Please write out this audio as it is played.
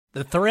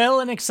The thrill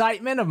and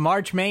excitement of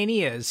March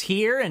Mania is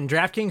here, and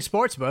DraftKings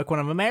Sportsbook, one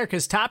of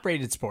America's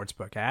top-rated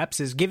sportsbook apps,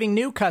 is giving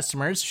new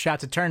customers a shot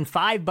to turn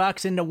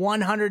 $5 into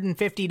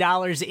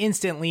 $150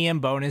 instantly in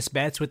bonus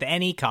bets with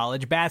any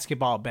college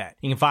basketball bet.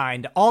 You can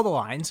find all the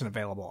lines and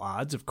available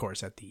odds, of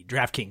course, at the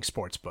DraftKings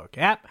Sportsbook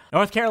app.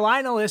 North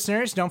Carolina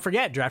listeners, don't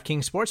forget,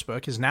 DraftKings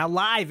Sportsbook is now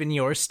live in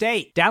your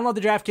state. Download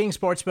the DraftKings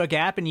Sportsbook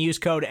app and use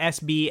code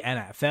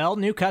SBNFL.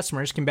 New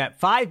customers can bet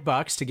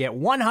 $5 to get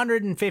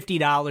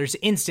 $150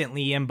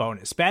 instantly in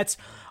bonus bets,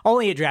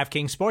 only at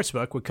DraftKings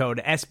Sportsbook with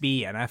code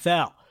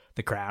SBNFL.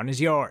 The crown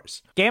is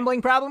yours.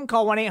 Gambling problem?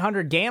 Call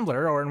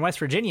 1-800-GAMBLER, or in West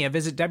Virginia,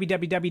 visit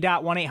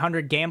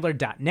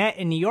www.1800gambler.net.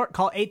 In New York,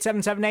 call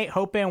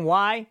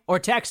 8778-HOPE-NY or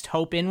text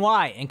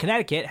HOPE-NY. In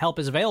Connecticut, help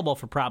is available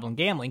for problem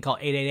gambling. Call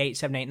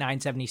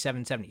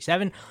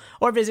 888-789-7777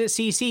 or visit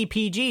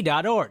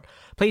ccpg.org.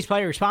 Please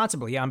play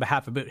responsibly on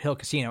behalf of Boot Hill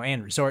Casino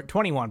and Resort.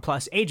 21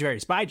 plus, age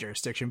varies by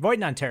jurisdiction. Void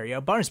in Ontario.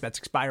 Bonus bets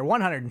expire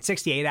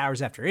 168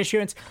 hours after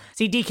issuance.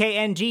 See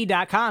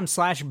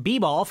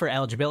dkng.com/bball for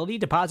eligibility,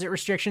 deposit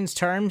restrictions,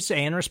 terms,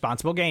 and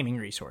responsible gaming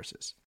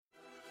resources.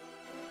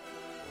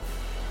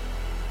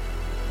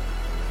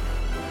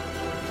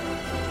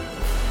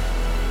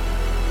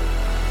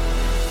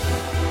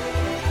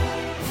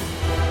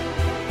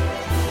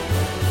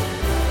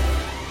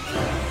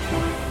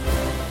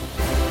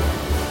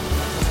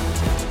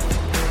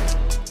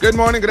 Good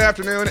morning, good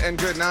afternoon, and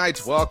good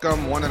night.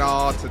 Welcome, one and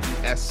all, to the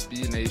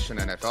SB Nation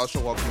NFL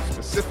Show. Welcome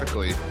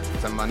specifically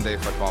to Monday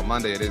Football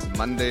Monday. It is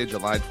Monday,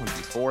 July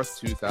 24th,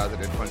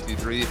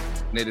 2023,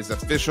 and it is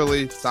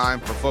officially time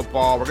for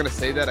football. We're going to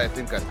say that, I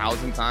think,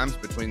 1,000 times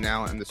between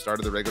now and the start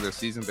of the regular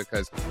season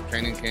because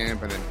training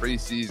camp and then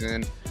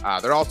preseason,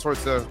 there are all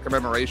sorts of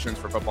commemorations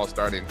for football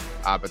starting,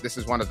 but this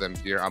is one of them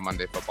here on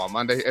Monday Football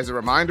Monday. As a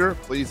reminder,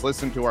 please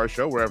listen to our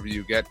show wherever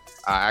you get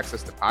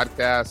access to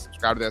podcasts.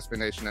 Subscribe to the SB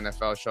Nation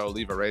NFL Show.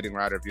 Leave a rating,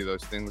 write a review.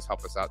 Those things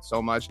help us out so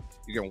much.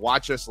 You can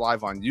watch us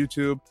live on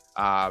YouTube.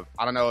 I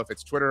don't know if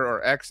it's Twitter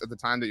or X at the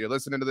time that you're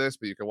listening to this,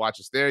 but you can watch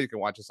us there. You can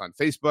watch us on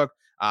Facebook.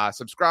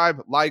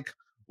 Subscribe, like,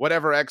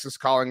 whatever X is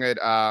calling it.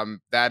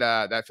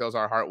 That fills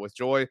our heart with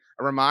joy.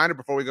 A reminder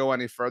before we go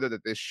any further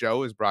that this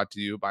show is brought to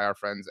you by our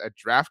friends at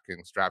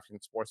DraftKings.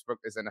 DraftKings Sportsbook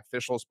is an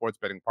official sports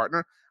betting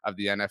partner of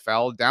the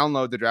NFL.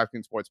 Download the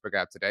DraftKings Sportsbook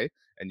app today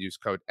and use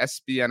code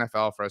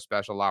SBNFL for a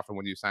special offer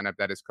when you sign up.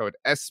 That is code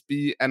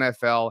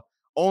SBNFL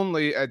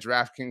only at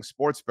DraftKings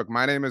Sportsbook.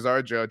 My name is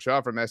RJ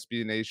Ochoa from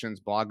SB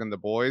Nation's Blogging the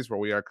Boys, where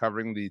we are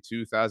covering the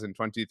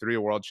 2023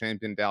 World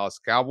Champion Dallas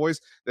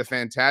Cowboys. The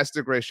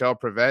fantastic Rachel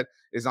Prevet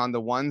is on the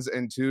ones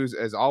and twos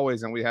as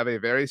always, and we have a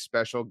very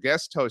special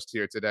guest host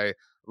here today,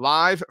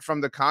 live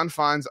from the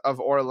confines of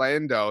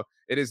Orlando.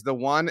 It is the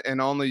one and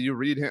only, you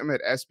read him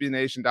at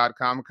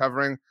SBNation.com,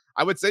 covering,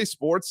 I would say,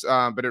 sports,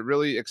 but it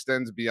really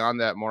extends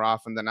beyond that more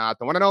often than not.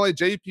 The one and only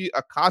JP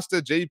Acosta.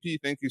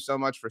 JP, thank you so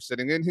much for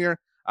sitting in here.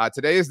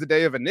 Today is the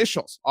day of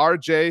initials.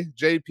 RJ,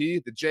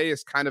 JP. The J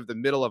is kind of the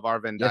middle of our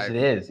Venn diagram.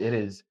 Yes, it is. It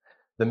is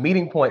the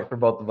meeting point for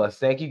both of us.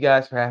 Thank you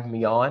guys for having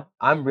me on.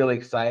 I'm really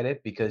excited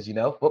because,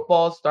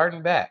 football is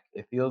starting back.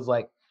 It feels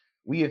like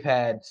we have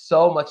had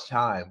so much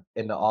time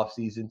in the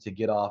offseason to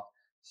get off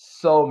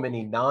so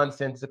many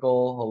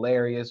nonsensical,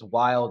 hilarious,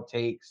 wild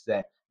takes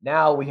that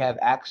now we have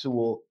not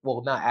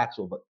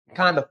actual, but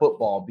kind of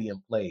football being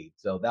played.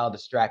 So that'll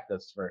distract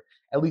us for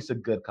at least a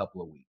good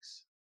couple of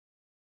weeks.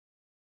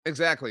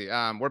 Exactly.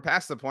 We're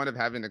past the point of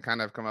having to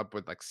kind of come up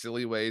with like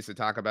silly ways to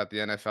talk about the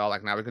NFL.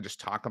 Like now we could just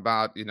talk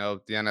about, the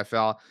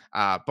NFL,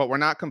 but we're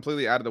not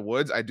completely out of the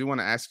woods. I do want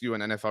to ask you an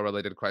NFL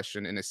related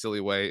question in a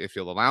silly way, if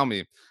you'll allow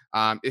me.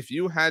 If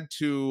you had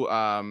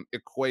to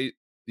equate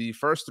the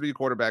first three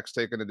quarterbacks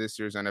taken to this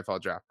year's NFL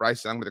draft,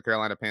 Bryce Young to the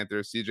Carolina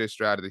Panthers, CJ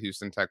Stroud to the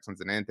Houston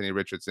Texans, and Anthony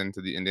Richardson to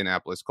the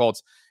Indianapolis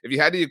Colts. If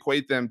you had to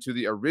equate them to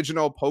the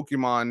original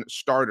Pokemon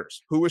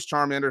starters, who is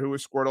Charmander, who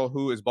is Squirtle,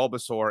 who is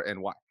Bulbasaur,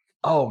 and why?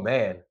 Oh,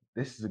 man,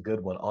 this is a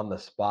good one on the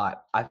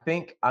spot. I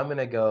think I'm going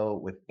to go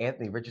with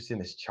Anthony Richardson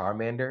as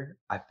Charmander.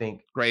 I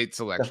think great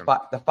selection.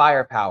 The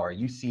firepower,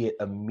 you see it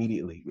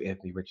immediately with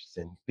Anthony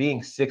Richardson.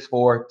 Being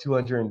 6'4",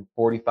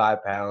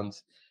 245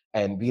 pounds,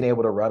 and being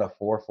able to run a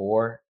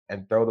 4.4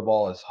 and throw the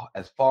ball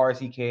as far as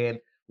he can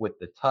with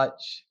the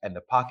touch and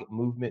the pocket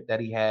movement that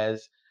he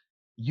has,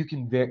 you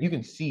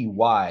can see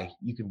why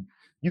you can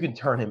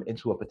turn him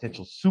into a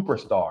potential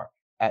superstar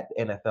at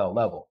the NFL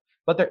level.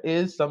 But there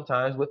is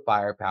sometimes with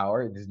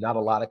firepower, there's not a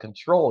lot of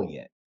control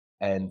yet.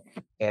 And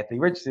Anthony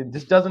Richardson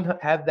just doesn't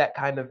have that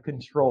kind of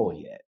control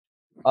yet.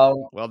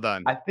 Well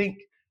done. I think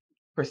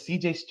for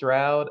CJ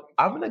Stroud,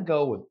 I'm gonna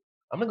go with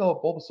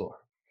Bulbasaur.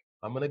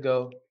 I'm gonna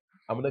go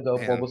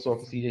Bulbasaur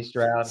for CJ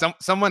Stroud.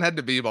 Someone had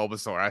to be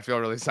Bulbasaur. I feel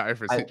really sorry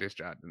for CJ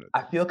Stroud.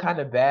 I feel kind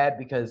of bad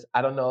because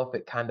I don't know if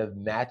it kind of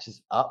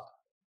matches up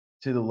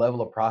to the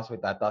level of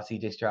prospect I thought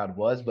CJ Stroud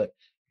was, but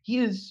he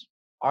is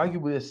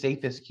arguably the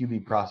safest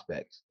QB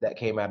prospect that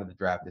came out of the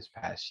draft this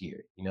past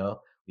year. When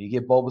you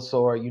get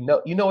Bulbasaur, you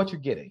know what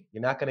you're getting.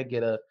 You're not going to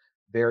get a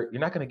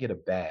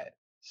bad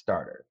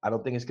starter. I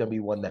don't think it's going to be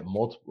one that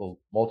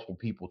multiple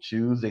people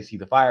choose. They see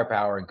the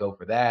firepower and go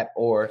for that,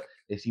 or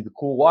they see the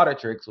cool water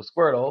tricks with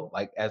Squirtle,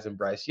 like as in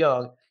Bryce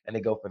Young, and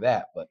they go for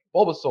that. But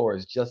Bulbasaur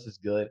is just as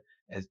good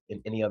as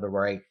in any other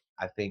right.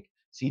 I think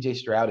CJ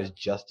Stroud is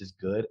just as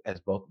good as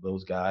both of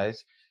those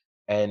guys.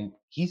 And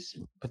he's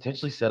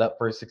potentially set up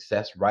for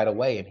success right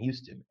away in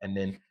Houston. And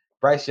then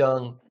Bryce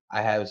Young,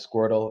 I have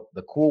Squirtle,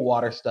 the cool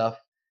water stuff.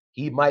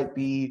 He might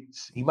be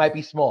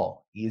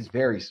small. He is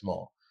very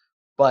small,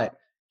 but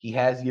he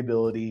has the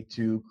ability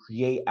to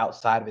create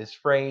outside of his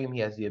frame. He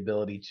has the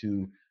ability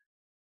to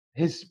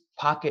his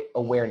pocket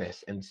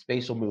awareness and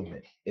spatial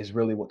movement is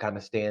really what kind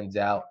of stands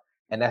out.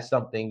 And that's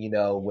something,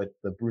 with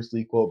the Bruce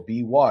Lee quote,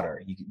 be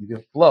water. You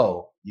can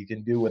flow. You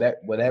can do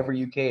whatever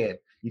you can.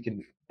 You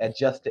can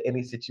adjust to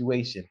any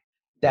situation.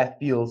 That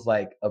feels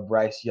like a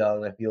Bryce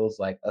Young. That feels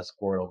like a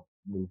Squirtle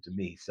move to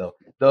me. So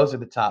those are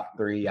the top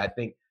three. I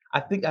think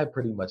I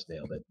pretty much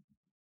nailed it.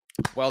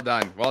 Well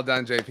done,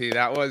 JP.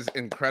 That was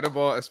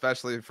incredible,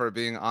 especially for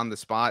being on the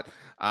spot.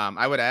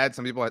 I would add,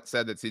 some people had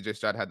said that CJ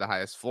Stroud had the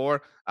highest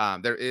floor.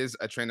 There is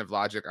a train of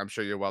logic, I'm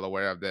sure you're well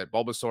aware of, that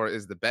Bulbasaur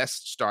is the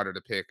best starter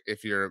to pick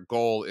if your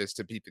goal is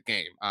to beat the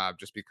game,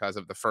 just because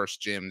of the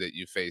first gym that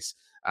you face.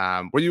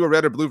 Were you a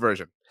red or blue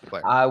version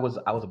player? I was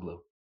a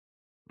blue.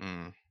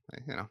 You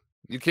know,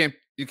 you can't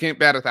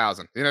bat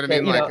 1,000. You know what I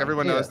mean? Yeah, like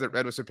everyone yeah. knows that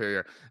red was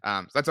superior.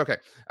 So that's okay.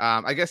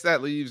 I guess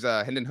that leaves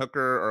Hendon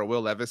Hooker or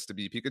Will Levis to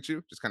be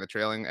Pikachu, just kind of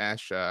trailing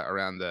Ash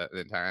around the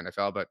entire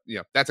NFL. But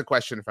that's a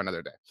question for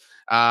another day.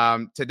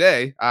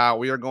 Today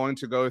we are going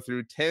to go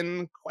through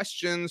 10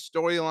 questions,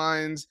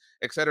 storylines,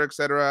 et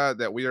cetera,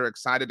 that we are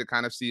excited to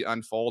kind of see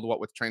unfold. What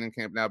with training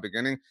camp now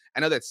beginning, I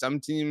know that some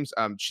teams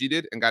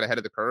cheated and got ahead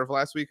of the curve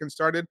last week and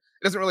started.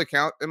 It doesn't really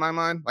count in my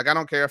mind. Like, I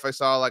don't care if I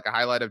saw like a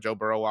highlight of Joe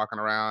Burrow walking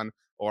around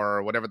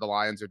or whatever the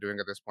Lions are doing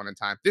at this point in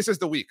time. This is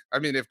the week. I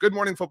mean, if Good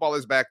Morning Football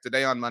is back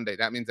today on Monday,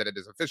 that means that it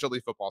is officially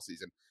football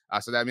season.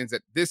 So that means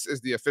that this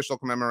is the official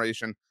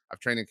commemoration of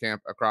training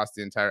camp across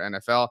the entire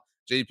NFL.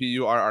 JP,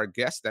 you are our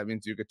guest. That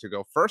means you get to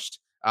go first.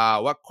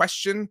 What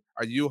question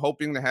are you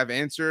hoping to have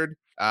answered,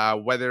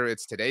 whether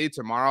it's today,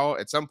 tomorrow,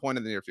 at some point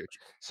in the near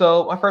future?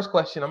 So my first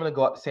question, I'm going to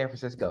go out to San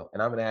Francisco,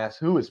 and I'm going to ask,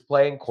 who is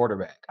playing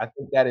quarterback? I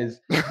think that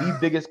is the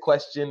biggest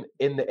question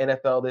in the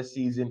NFL this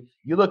season.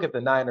 You look at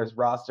the Niners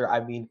roster, I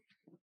mean,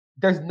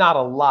 there's not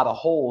a lot of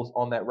holes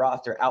on that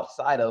roster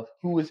outside of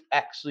who is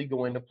actually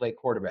going to play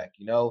quarterback.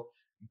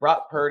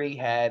 Brock Purdy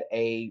had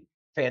a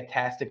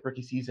fantastic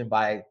rookie season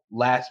by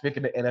last pick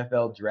in the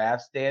NFL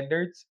draft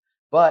standards,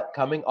 but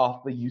coming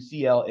off the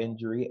UCL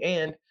injury,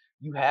 and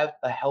you have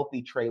a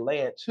healthy Trey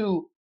Lance,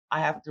 who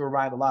I have to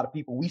remind a lot of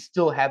people, we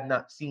still have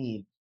not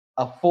seen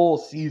a full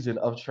season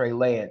of Trey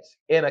Lance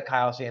in a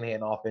Kyle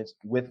Shanahan offense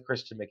with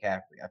Christian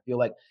McCaffrey. I feel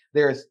like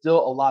there is still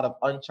a lot of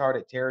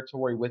uncharted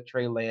territory with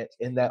Trey Lance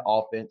in that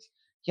offense.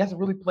 He hasn't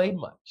really played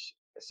much.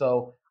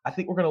 So I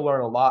think we're going to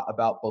learn a lot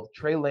about both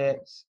Trey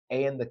Lance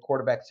and the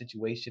quarterback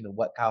situation and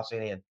what Kyle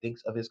Shanahan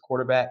thinks of his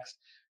quarterbacks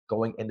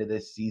going into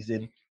this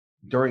season.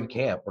 During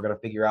camp, we're going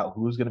to figure out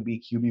who's going to be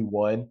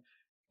QB1.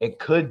 It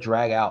could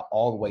drag out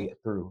all the way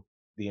through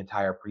the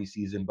entire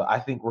preseason, but I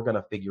think we're going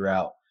to figure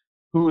out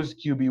who's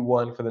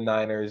QB1 for the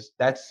Niners.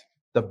 That's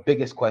the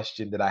biggest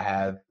question that I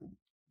have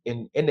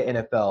in the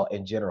NFL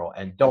in general.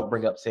 And don't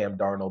bring up Sam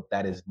Darnold.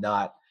 That is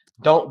not,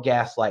 don't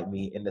gaslight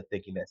me into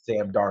thinking that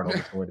Sam Darnold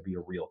is going to be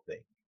a real thing.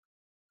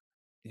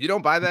 You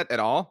don't buy that at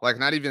all? Like,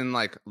 not even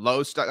like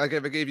low stock? Like,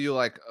 if it gave you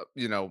like,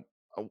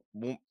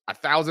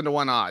 1,000 to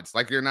 1 odds,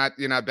 like you're not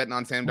betting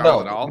on Sam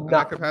Darnold at all?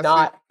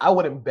 Not. I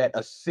wouldn't bet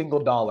a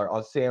single dollar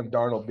on Sam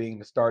Darnold being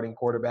the starting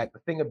quarterback. The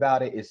thing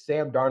about it is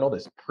Sam Darnold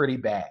is pretty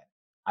bad.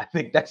 I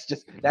think that's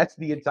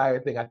the entire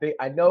thing.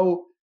 I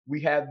know we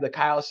have the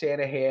Kyle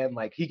Shanahan,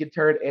 like he can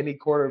turn any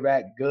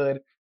quarterback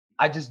good.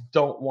 I just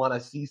don't want to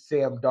see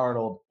Sam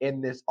Darnold in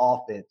this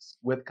offense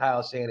with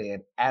Kyle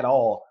Shanahan at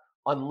all,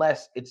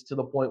 unless it's to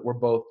the point where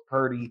both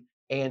Purdy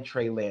and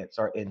Trey Lance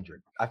are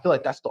injured. I feel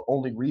like that's the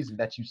only reason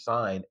that you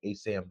sign a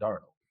Sam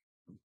Darnold.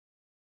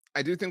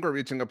 I do think we're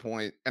reaching a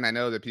point, and I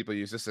know that people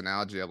use this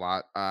analogy a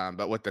lot,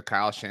 but with the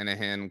Kyle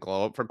Shanahan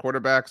glow up for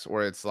quarterbacks,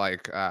 where it's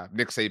like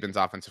Nick Saban's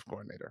offensive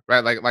coordinator,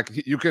 right? Like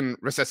you can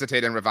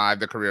resuscitate and revive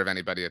the career of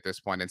anybody at this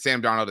point, and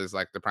Sam Darnold is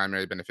like the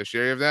primary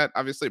beneficiary of that.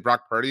 Obviously,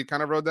 Brock Purdy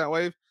kind of rode that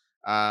wave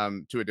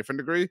to a different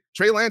degree.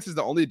 Trey Lance is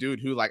the only dude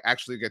who like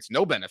actually gets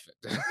no benefit,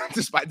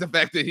 despite the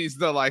fact that he's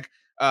the like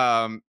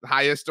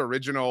highest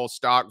original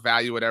stock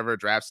value, whatever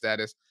draft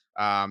status.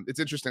 It's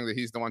interesting that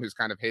he's the one who's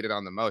kind of hated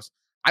on the most.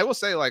 I will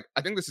say, like,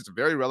 I think this is a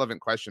very relevant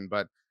question,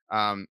 but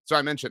so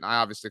I mentioned I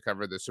obviously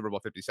cover the Super Bowl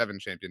 57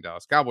 champion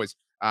Dallas Cowboys,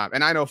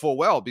 and I know full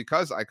well,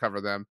 because I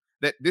cover them,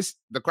 that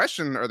the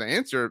question or the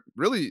answer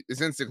really is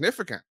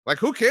insignificant. Like,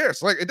 who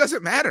cares? Like, it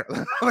doesn't matter.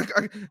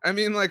 I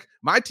mean, like,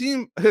 my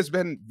team has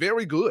been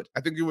very good. I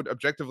think you would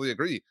objectively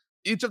agree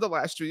each of the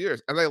last 2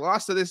 years, and they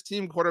lost to this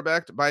team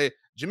quarterbacked by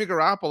Jimmy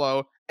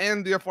Garoppolo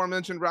and the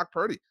aforementioned Brock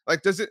Purdy.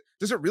 Like, does it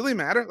really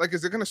matter? Like,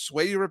 is it going to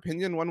sway your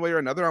opinion one way or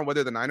another on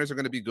whether the Niners are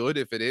going to be good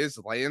if it is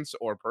Lance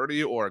or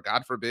Purdy or,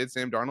 God forbid,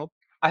 Sam Darnold?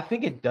 I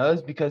think it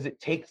does because it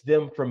takes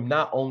them from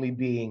not only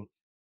being,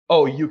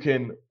 oh, you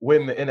can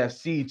win the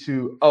NFC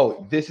to,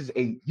 oh,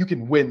 you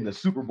can win the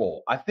Super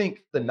Bowl. I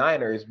think the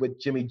Niners with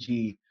Jimmy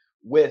G,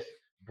 with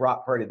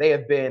Brock Purdy, they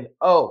have been,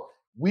 oh,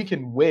 we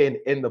can win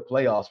in the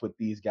playoffs with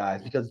these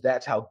guys because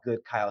that's how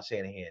good Kyle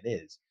Shanahan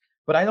is.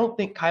 But I don't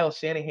think Kyle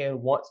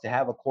Shanahan wants to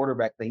have a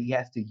quarterback that he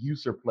has to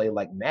usurp play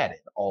like Madden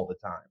all the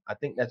time. I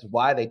think that's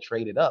why they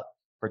traded up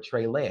for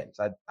Trey Lance.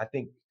 I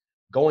think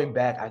going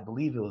back, I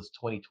believe it was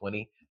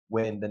 2020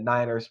 when the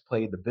Niners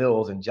played the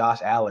Bills and Josh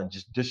Allen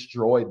just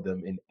destroyed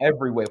them in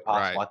every way Right.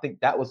 possible. I think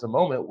that was the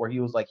moment where he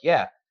was like,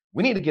 yeah,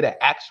 we need to get an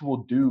actual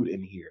dude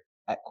in here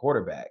at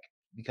quarterback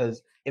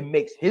because it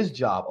makes his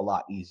job a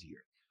lot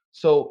easier.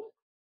 So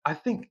I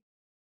think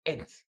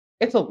it's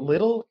a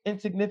little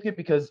insignificant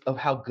because of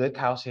how good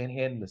Kyle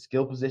Shanahan and the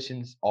skill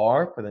positions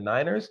are for the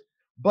Niners,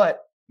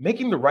 but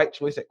making the right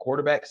choice at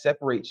quarterback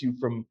separates you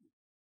from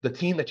the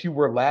team that you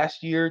were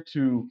last year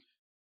to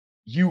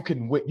you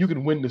can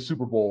win the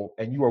Super Bowl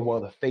and you are one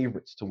of the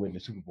favorites to win the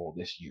Super Bowl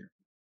this year.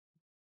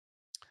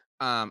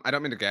 I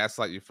don't mean to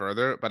gaslight you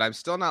further, but I'm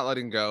still not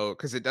letting go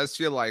because it does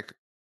feel like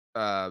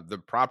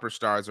the proper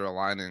stars are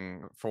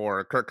aligning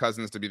for Kirk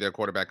Cousins to be their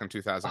quarterback in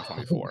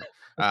 2024.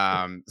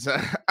 So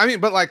I mean,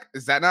 but like,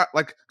 is that not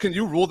like? Can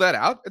you rule that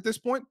out at this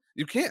point?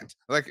 You can't.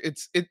 Like,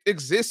 it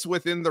exists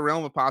within the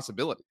realm of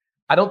possibility.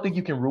 I don't think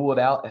you can rule it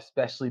out,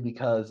 especially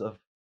because of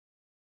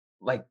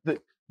like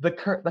the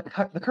Kirk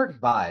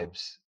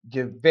vibes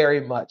give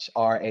very much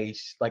are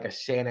like a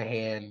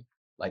Mhm.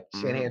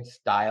 Shanahan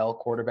style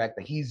quarterback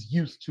that he's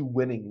used to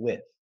winning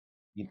with.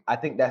 I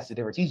think that's the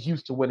difference. He's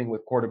used to winning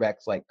with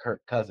quarterbacks like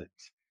Kirk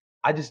Cousins.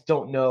 I just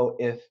don't know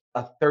if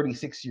a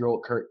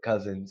 36-year-old Kirk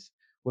Cousins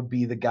would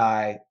be the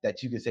guy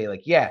that you could say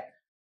like, yeah,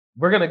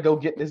 we're gonna go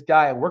get this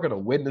guy and we're gonna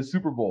win the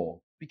Super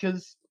Bowl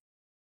because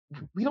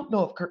we don't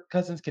know if Kirk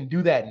Cousins can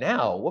do that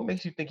now. What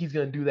makes you think he's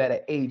gonna do that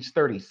at age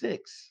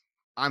 36?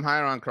 I'm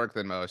higher on Kirk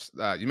than most.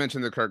 You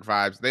mentioned the Kirk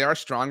vibes. They are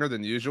stronger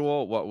than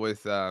usual. What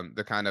with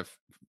the kind of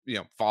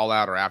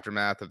fallout or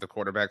aftermath of the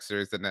quarterback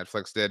series that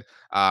Netflix did.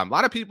 A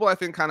lot of people, I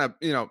think, kind of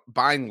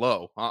buying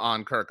low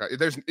on Kirk.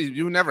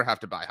 You never have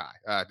to buy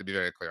high. To be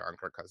very clear on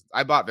Kirk Cousins,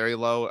 I bought very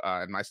low,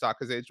 and my stock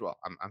has aged well.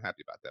 I'm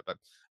happy about that. But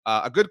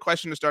a good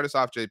question to start us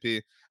off,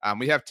 JP.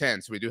 We have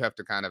 10, so we do have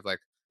to kind of like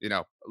you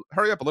know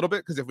hurry up a little bit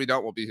because if we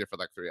don't, we'll be here for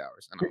like 3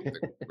 hours, and I don't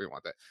think we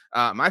want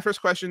that. My first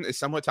question is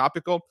somewhat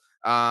topical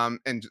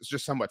and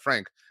just somewhat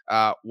frank.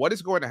 What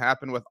is going to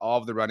happen with all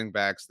of the running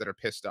backs that are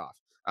pissed off?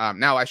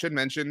 Now, I should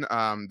mention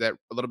that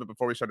a little bit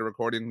before we started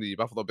recording, the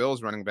Buffalo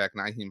Bills running back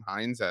Naheem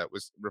Hines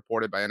was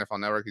reported by NFL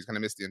Network. He's going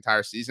to miss the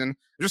entire season.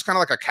 Just kind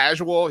of like a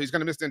casual, he's going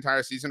to miss the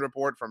entire season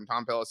report from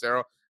Tom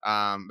Pelissero.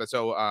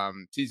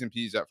 T's and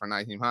P's up for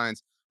Naheem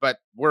Hines. But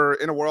we're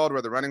in a world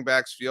where the running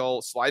backs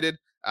feel slighted.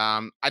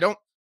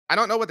 I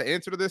don't know what the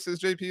answer to this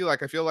is, JP.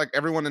 Like, I feel like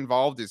everyone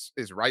involved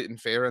is right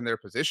and fair in their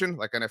position.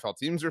 Like, NFL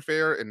teams are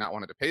fair in not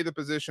wanting to pay the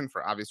position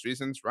for obvious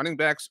reasons. Running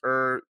backs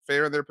are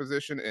fair in their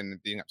position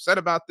and being upset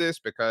about this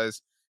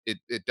because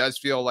it does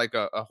feel like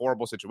a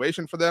horrible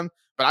situation for them.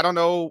 But I don't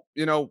know,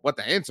 what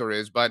the answer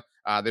is. But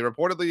they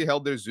reportedly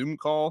held their Zoom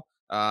call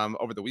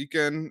over the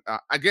weekend.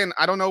 Again,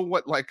 I don't know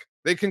what like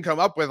they can come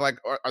up with. Like,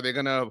 are they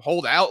going to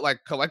hold out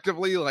like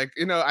collectively? Like,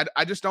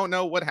 I just don't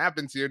know what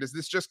happens here. Does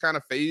this just kind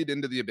of fade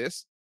into the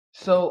abyss?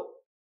 So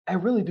I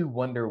really do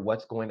wonder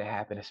what's going to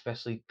happen,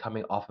 especially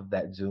coming off of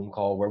that Zoom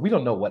call where we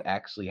don't know what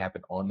actually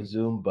happened on the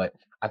Zoom, but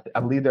I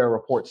believe there are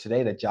reports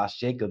today that Josh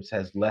Jacobs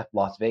has left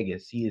Las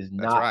Vegas. He is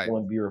That's not right.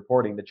 going to be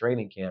reporting to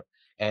training camp,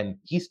 and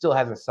he still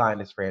hasn't signed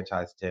his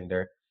franchise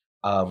tender.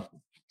 Um,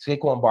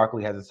 Saquon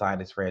Barkley hasn't signed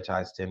his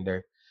franchise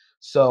tender.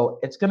 So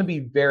it's going to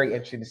be very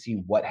interesting to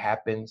see what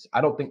happens.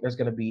 I don't think there's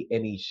going to be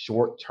any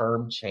short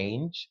term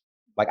change.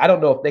 Like, I don't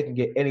know if they can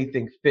get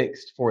anything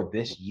fixed for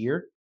this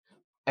year.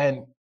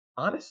 And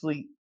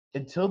honestly,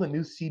 until the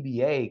new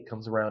CBA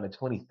comes around in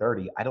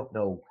 2030, I don't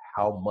know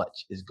how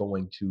much is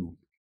going to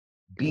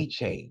be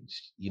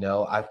changed.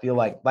 I feel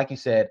like you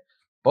said,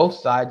 both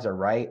sides are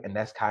right, and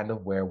that's kind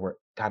of where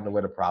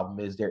the problem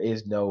is. There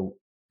is no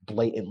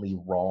blatantly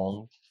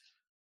wrong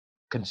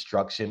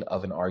construction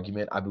of an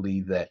argument. I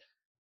believe that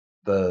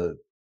the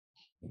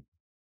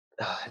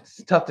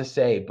it's tough to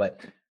say,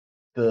 but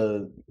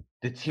the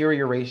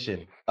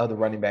deterioration of the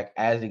running back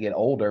as they get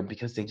older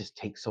because they just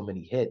take so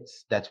many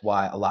hits. That's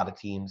why a lot of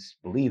teams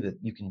believe that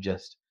you can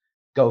just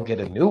go get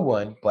a new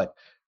one. But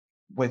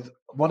with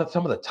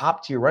some of the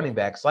top tier running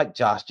backs like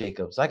Josh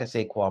Jacobs, like I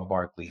say, Saquon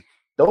Barkley,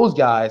 those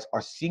guys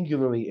are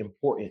singularly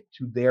important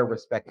to their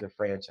respective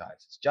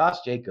franchises.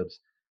 Josh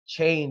Jacobs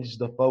changed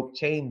the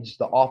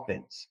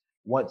offense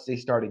once they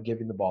started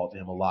giving the ball to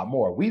him a lot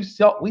more. We've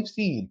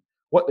seen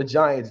what the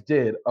Giants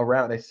did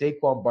around a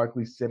Saquon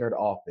Barkley centered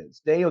offense.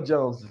 Daniel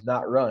Jones does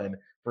not run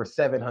for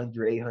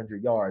 700,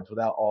 800 yards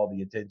without all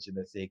the attention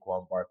that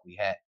Saquon Barkley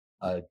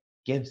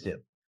gives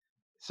him.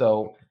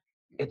 So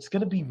it's going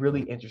to be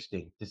really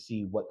interesting to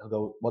see what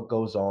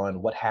goes on,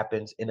 what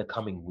happens in the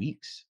coming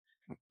weeks.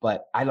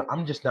 But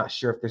I'm just not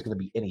sure if there's going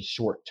to be any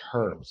short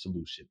term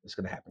solution that's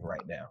going to happen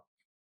right now.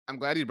 I'm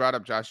glad you brought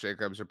up Josh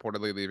Jacobs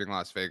reportedly leaving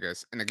Las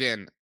Vegas. And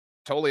again,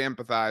 totally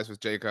empathize with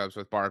Jacobs,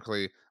 with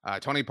Barkley.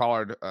 Tony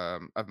Pollard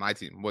of my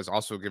team was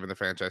also given the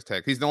franchise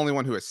tag. He's the only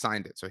one who has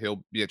signed it, so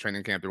he'll be at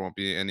training camp. There won't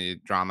be any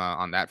drama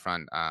on that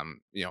front,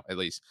 at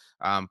least.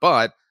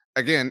 But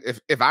again,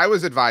 if I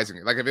was advising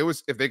it, like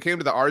if they came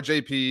to the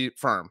RJP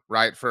firm,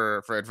 right,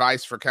 for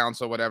advice, for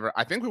counsel, whatever,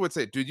 I think we would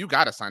say, dude, you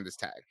got to sign this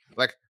tag.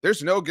 Like,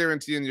 there's no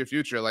guarantee in your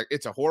future. Like,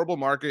 it's a horrible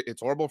market.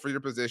 It's horrible for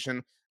your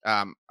position.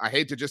 I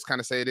hate to just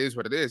kind of say it is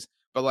what it is,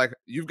 but like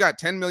you've got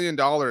 $10 million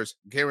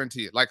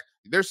guaranteed. Like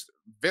there's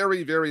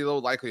very, very low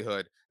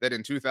likelihood that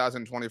in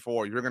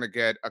 2024 you're going to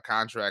get a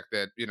contract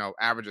that,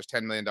 averages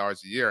 $10 million a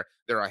year.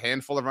 There are a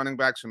handful of running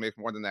backs who make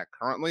more than that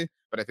currently,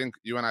 but I think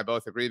you and I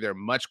both agree they're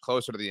much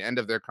closer to the end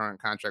of their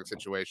current contract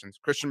situations.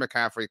 Christian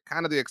McCaffrey,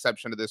 kind of the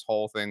exception to this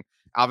whole thing.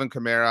 Alvin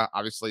Kamara,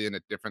 obviously in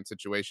a different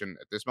situation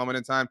at this moment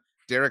in time.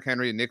 Derrick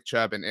Henry, Nick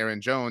Chubb, and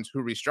Aaron Jones,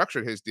 who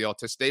restructured his deal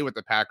to stay with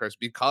the Packers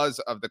because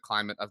of the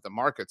climate of the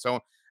market.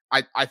 So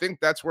I think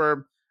that's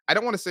where I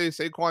don't want to say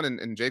Saquon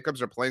and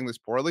Jacobs are playing this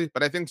poorly,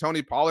 but I think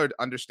Tony Pollard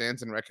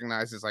understands and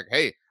recognizes like,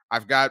 hey,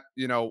 I've got,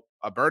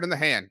 a bird in the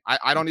hand.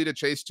 I don't need to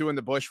chase two in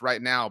the bush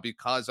right now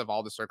because of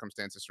all the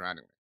circumstances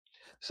surrounding me.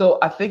 So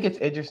I think it's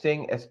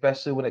interesting,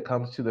 especially when it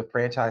comes to the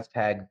franchise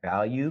tag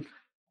value,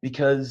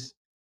 because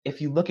if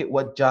you look at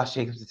what Josh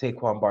Jacobs and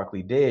Saquon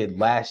Barkley did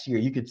last year,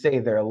 you could say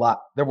they're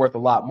worth a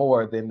lot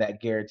more than that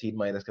guaranteed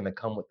money that's going to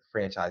come with the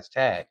franchise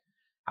tag.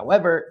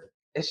 However,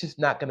 it's just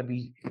not going to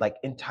be like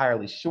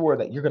entirely sure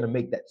that you're going to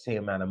make that same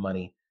amount of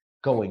money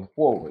going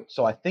forward.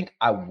 So I think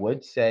I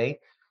would say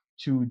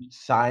to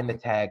sign the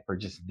tag for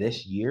just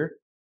this year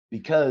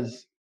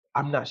because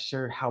I'm not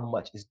sure how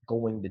much is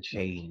going to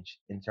change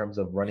in terms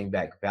of running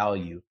back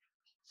value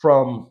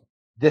from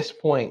this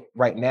point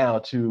right now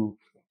to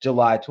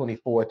July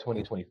 24,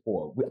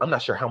 2024. I'm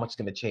not sure how much is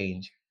going to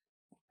change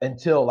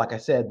until, like I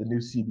said, the new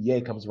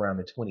CBA comes around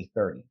in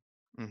 2030.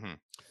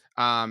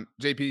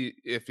 JP,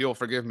 if you'll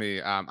forgive me,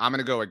 I'm going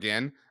to go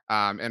again.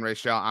 And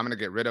Rachel, I'm going to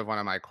get rid of one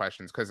of my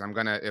questions because I'm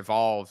going to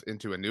evolve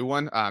into a new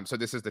one. So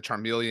this is the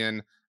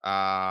Charmeleon.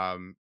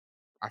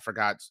 I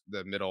forgot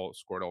the middle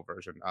Squirtle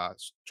version.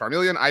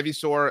 Charmeleon,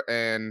 Ivysaur,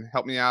 and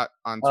help me out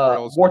on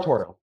Squirtles.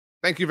 Wartortle.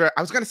 Thank you very.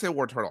 I was going to say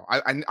Wartortle.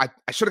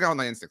 I should have gone on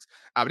my instincts.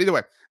 But either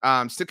way,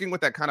 sticking with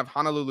that kind of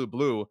Honolulu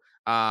blue.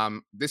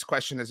 This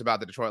question is about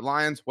the Detroit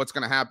Lions. What's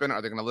going to happen?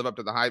 Are they going to live up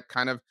to the hype?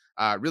 Kind of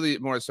really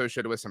more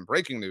associated with some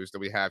breaking news that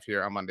we have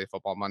here on Monday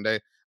Football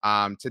Monday.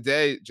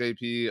 Today,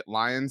 JP,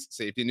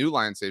 new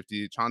Lions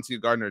safety, Chauncey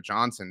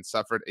Gardner-Johnson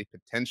suffered a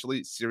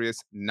potentially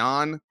serious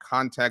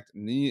non-contact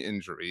knee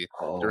injury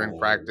during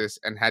practice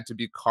and had to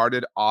be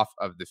carted off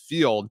of the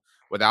field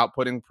without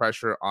putting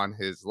pressure on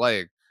his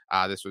leg.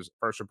 This was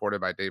first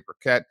reported by Dave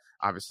Burkett,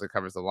 obviously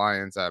covers the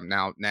Lions.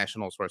 Now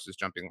national sources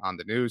jumping on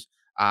the news.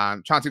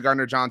 Chauncey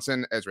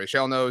Gardner-Johnson, as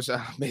Rachel knows,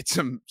 made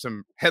some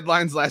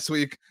headlines last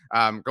week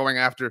going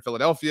after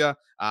Philadelphia.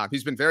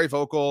 He's been very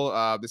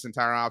vocal this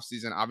entire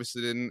offseason.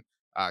 Obviously didn't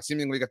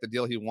seemingly get the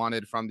deal he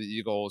wanted from the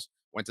Eagles.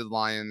 Went to the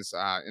Lions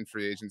in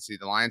free agency.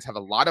 The Lions have a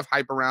lot of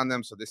hype around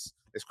them. So this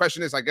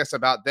question is, I guess,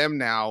 about them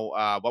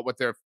now.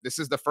 This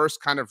is the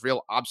first kind of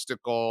real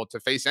obstacle to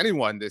face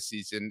anyone this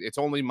season. It's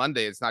only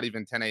Monday. It's not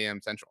even 10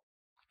 a.m. Central.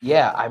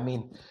 Yeah, I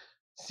mean,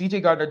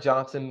 CJ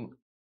Gardner-Johnson,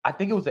 I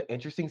think it was an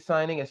interesting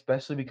signing,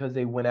 especially because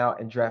they went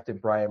out and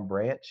drafted Brian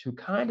Branch, who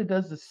kind of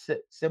does the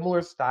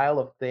similar style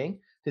of thing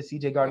to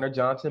CJ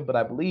Gardner-Johnson, but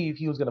I believe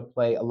he was going to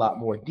play a lot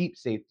more deep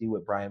safety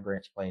with Brian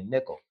Branch playing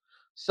nickel.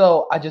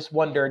 So I just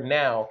wonder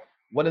now,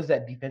 what does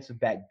that defensive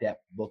back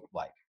depth look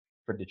like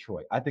for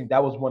Detroit? I think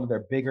that was one of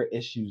their bigger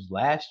issues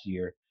last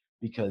year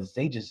because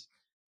they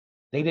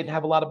didn't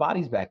have a lot of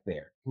bodies back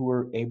there who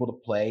were able to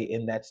play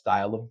in that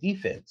style of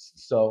defense.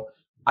 So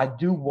I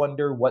do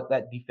wonder what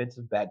that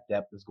defensive back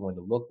depth is going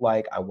to look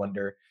like. I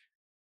wonder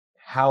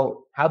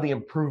how the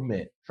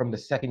improvement from the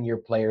second-year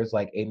players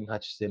like Aiden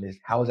Hutchinson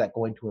how is that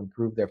going to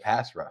improve their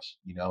pass rush?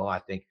 I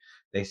think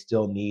they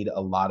still need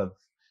a lot of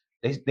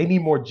they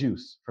need more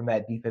juice from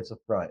that defensive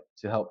front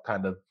to help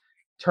kind of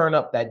turn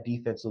up that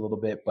defense a little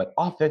bit. But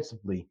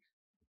offensively,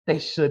 they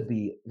should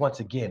be once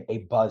again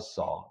a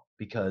buzzsaw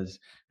because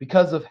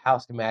of how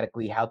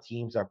schematically how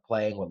teams are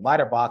playing with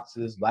lighter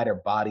boxes, lighter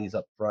bodies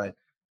up front.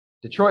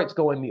 Detroit's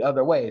going the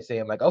other way,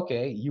 saying like,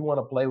 okay, you want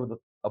to play with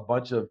a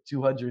bunch of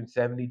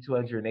 270,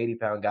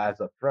 280-pound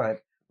guys up front.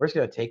 We're just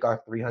going to take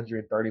our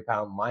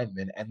 330-pound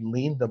linemen and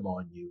lean them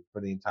on you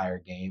for the entire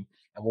game,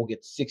 and we'll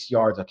get 6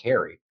 yards a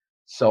carry.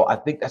 So I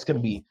think that's going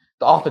to be –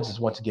 the offense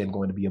is once again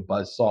going to be a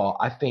buzzsaw.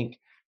 I think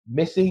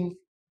missing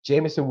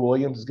Jameson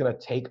Williams is going to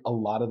take a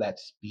lot of that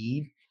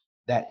speed,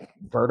 that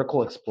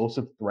vertical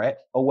explosive threat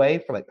away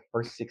for like the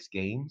first 6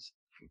 games.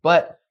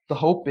 But the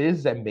hope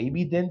is that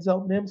maybe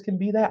Denzel Mims can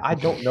be that. I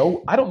don't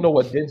know. I don't know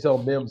what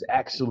Denzel Mims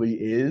actually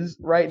is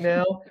right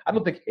now. I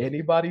don't think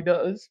anybody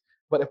does.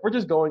 But if we're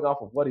just going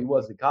off of what he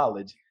was in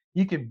college,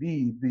 he can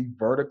be the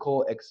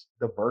vertical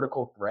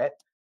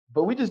threat.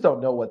 But we just don't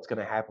know what's going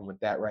to happen with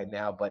that right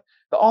now. But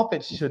the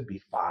offense should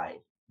be fine.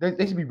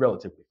 They should be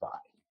relatively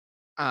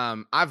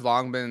fine. I've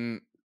long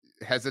been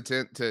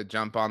hesitant to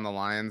jump on the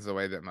Lions the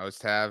way that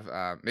most have.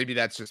 Maybe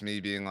that's just me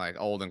being like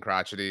old and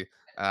crotchety.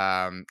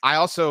 I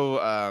also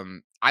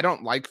I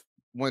don't like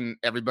when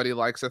everybody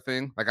likes a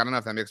thing. Like I don't know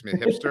if that makes me a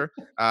hipster.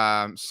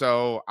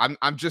 So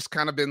I'm just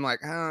kind of been like,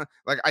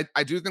 like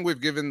I do think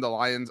we've given the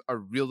Lions a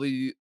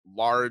really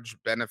large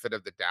benefit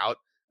of the doubt.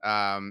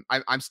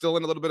 I'm still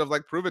in a little bit of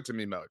like prove it to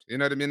me mode. You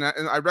know what I mean?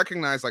 And I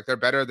recognize like they're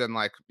better than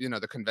like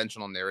the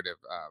conventional narrative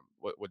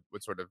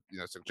would sort of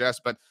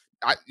suggest. But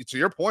to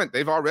your point,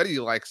 they've already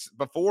like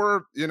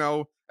before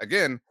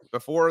again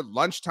before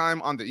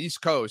lunchtime on the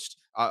East Coast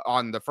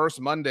on the first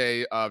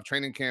Monday of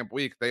training camp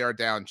week, they are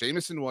down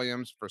Jamison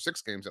Williams for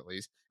 6 games at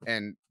least,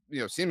 and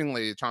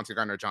seemingly Chauncey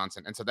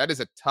Gardner-Johnson, and so that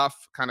is a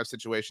tough kind of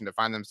situation to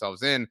find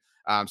themselves in.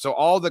 So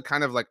all the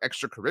kind of like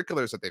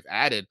extracurriculars that they've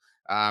added.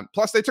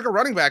 Plus, they took a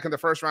running back in the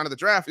first round of the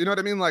draft. You know what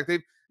I mean? Like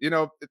they've,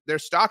 their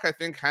stock, I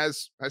think,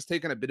 has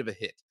taken a bit of a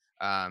hit.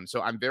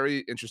 So I'm very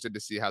interested to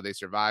see how they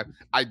survive.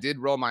 I did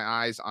roll my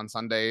eyes on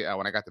Sunday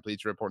when I got the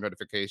Bleacher Report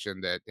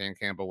notification that Dan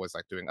Campbell was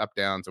like doing up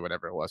downs or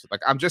whatever it was.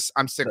 Like I'm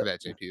sick of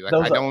that, JP. Like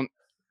I don't.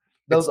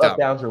 Those up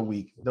downs are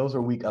weak. Those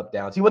are weak up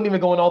downs. He wasn't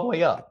even going all the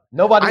way up.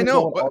 Nobody was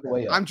going all the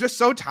way up. I'm just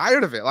so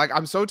tired of it. Like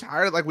I'm so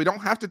tired. Like we don't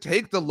have to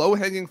take the low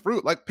hanging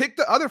fruit. Like pick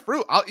the other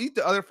fruit. I'll eat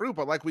the other fruit,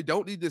 but like we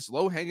don't need this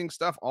low hanging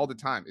stuff all the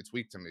time. It's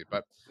weak to me.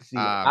 But see,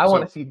 I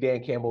want to see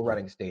Dan Campbell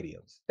running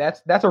stadiums.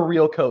 That's a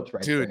real coach,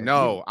 right? Dude,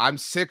 no, I'm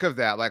sick of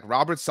that. Like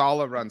Robert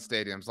Saleh runs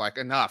stadiums. Like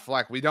enough.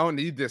 Like we don't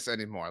need this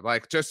anymore.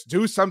 Like just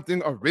do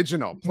something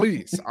original,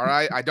 please. All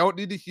right. I don't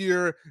need to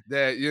hear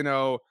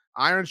that.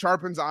 Iron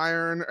sharpens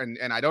iron,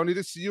 and I don't need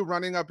to see you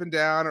running up and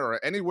down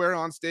or anywhere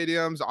on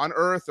stadiums on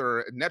Earth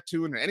or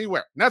Neptune or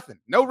anywhere. Nothing.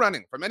 No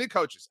running from any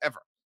coaches ever.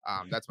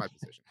 That's my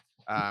position.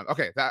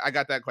 Okay, I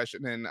got that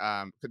question in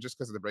just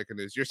because of the breaking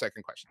news. Your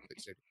second question,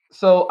 please.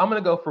 So I'm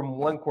going to go from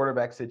one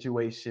quarterback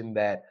situation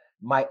that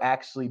might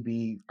actually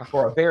be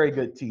for a very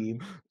good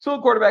team to a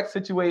quarterback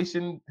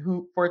situation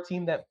for a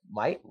team that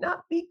might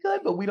not be good,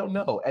 but we don't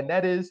know. And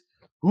that is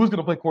who's going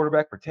to play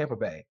quarterback for Tampa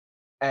Bay.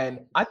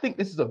 And I think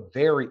this is a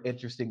very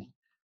interesting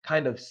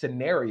kind of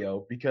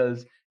scenario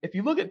because if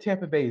you look at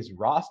Tampa Bay's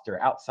roster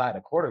outside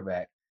of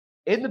quarterback,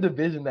 in the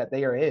division that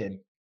they are in,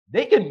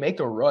 they can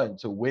make a run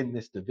to win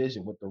this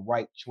division with the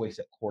right choice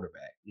at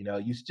quarterback.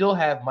 You still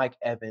have Mike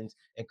Evans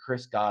and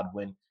Chris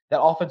Godwin.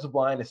 That offensive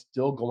line is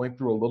still going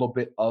through a little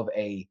bit of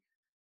a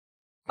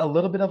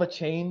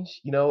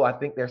change. I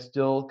think they're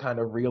still kind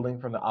of reeling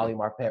from the Ali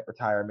Marpet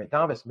retirement.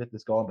 Donovan Smith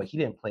is gone, but he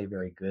didn't play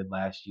very good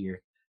last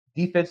year.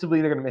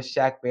 Defensively, they're going to miss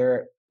Shaq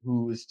Barrett,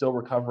 who is still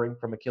recovering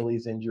from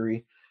Achilles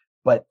injury,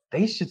 but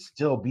they should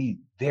still be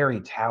very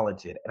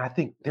talented. And I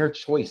think their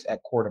choice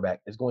at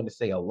quarterback is going to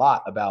say a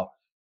lot about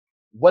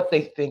what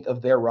they think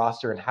of their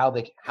roster and how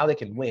they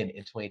can win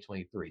in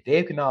 2023.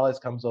 Dave Canales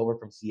comes over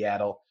from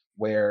Seattle,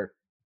 where,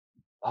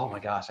 oh my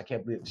gosh, I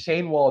can't believe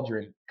Shane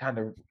Waldron kind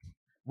of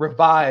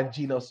revived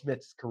Geno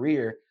Smith's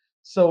career.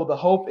 So the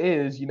hope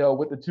is,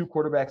 with the two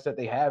quarterbacks that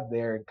they have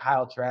there, and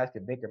Kyle Trask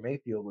and Baker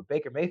Mayfield, with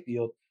Baker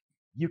Mayfield,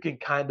 you can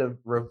kind of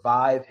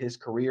revive his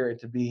career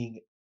into being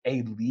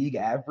a league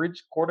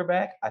average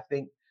quarterback. I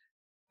think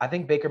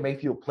Baker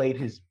Mayfield played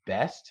his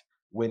best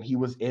when he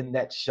was in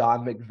that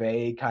Sean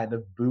McVay kind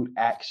of boot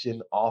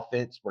action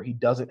offense where he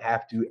doesn't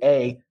have to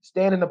A,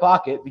 stand in the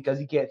pocket because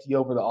he can't see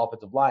over the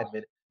offensive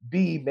lineman,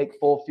 B, make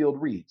full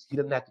field reads. He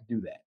doesn't have to do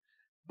that.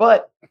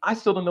 But I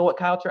still don't know what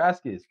Kyle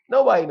Trask is.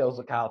 Nobody knows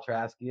what Kyle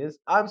Trask is.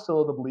 I'm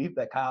still of the belief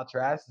that Kyle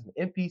Trask is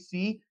an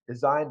NPC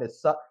designed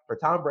for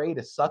Tom Brady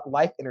to suck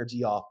life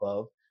energy off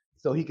of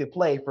so he could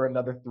play for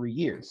another 3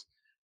 years.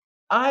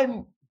 I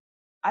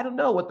don't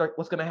know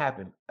what's going to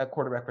happen at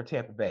quarterback for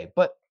Tampa Bay,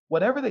 but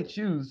whatever they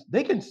choose,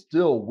 they can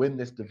still win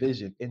this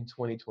division in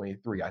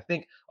 2023. I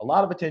think a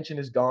lot of attention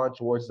has gone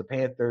towards the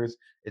Panthers.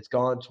 It's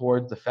gone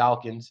towards the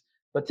Falcons.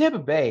 But Tampa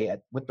Bay,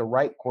 with the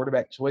right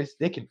quarterback choice,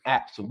 they can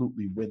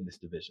absolutely win this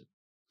division.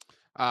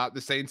 The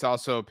Saints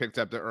also picked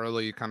up the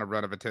early kind of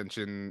run of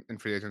attention in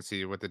free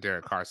agency with the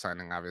Derek Carr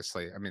signing,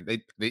 obviously. I mean,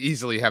 they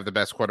easily have the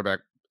best quarterback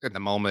at the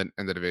moment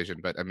in the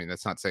division, but I mean,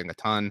 that's not saying a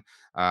ton.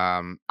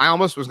 I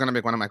almost was going to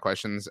make one of my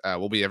questions.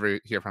 Will we ever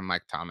hear from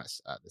Mike Thomas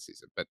this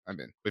season? But I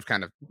mean,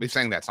 we've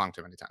sang that song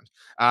too many times.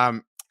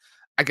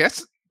 I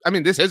guess,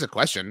 this is a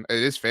question.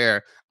 It is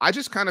fair. I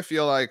just kind of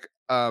feel like,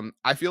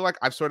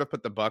 I've sort of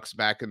put the Bucs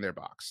back in their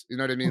box. You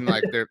know what I mean?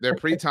 Like they're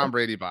pre-Tom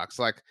Brady box.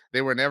 Like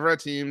they were never a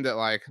team that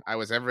like I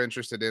was ever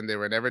interested in. They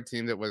were never a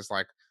team that was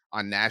like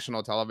on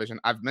national television.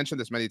 I've mentioned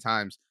this many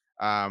times.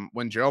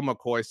 When Gerald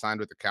McCoy signed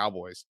with the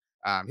Cowboys,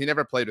 he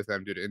never played with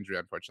them due to injury,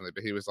 unfortunately,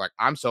 but he was like,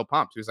 I'm so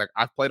pumped. He was like,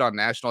 I've played on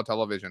national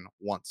television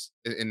once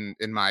in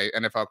my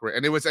NFL career,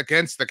 and it was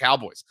against the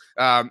Cowboys.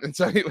 And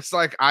so he was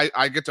like,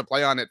 I get to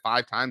play on it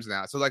 5 times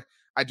now. So like,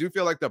 I do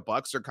feel like the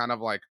Bucs are kind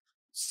of like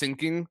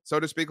sinking, so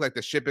to speak, like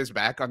the ship is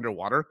back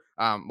underwater.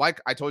 Like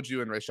I told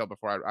you and Rachel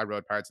before I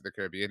rode Pirates of the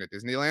Caribbean at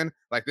Disneyland,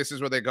 like this is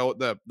where they go,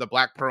 the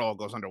Black Pearl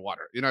goes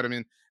underwater. You know what I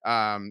mean?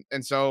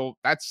 And so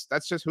that's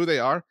just who they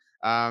are.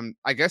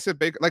 I guess if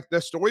Baker, like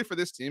the story for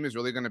this team is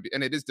really going to be,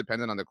 and it is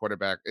dependent on the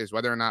quarterback, is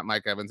whether or not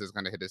Mike Evans is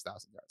going to hit his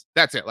 1,000 yards.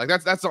 That's it. Like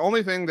that's the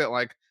only thing that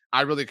like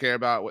I really care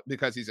about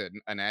because he's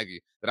an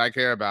Aggie that I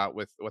care about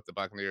with the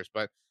Buccaneers.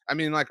 But I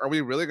mean, like, are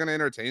we really going to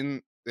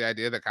entertain the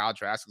idea that Kyle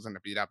Trask is going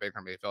to beat out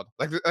Baker Mayfield?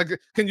 Like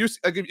can you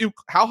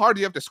how hard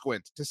do you have to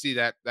squint to see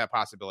that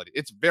possibility?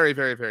 It's very,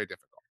 very, very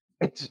difficult.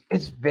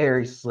 It's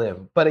very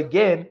slim. But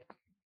again,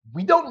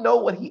 we don't know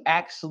what he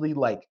actually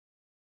like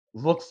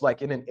looks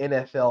like in an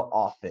NFL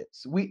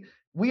offense.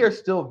 We are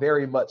still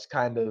very much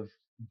kind of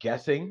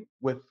guessing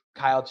with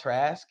Kyle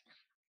Trask.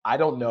 I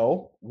don't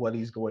know what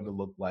he's going to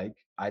look like.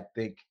 I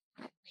think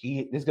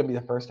this is going to be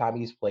the first time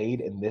he's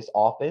played in this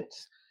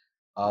offense.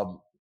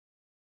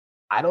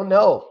 I don't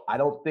know. I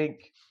don't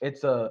think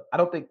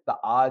the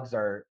odds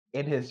are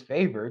in his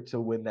favor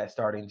to win that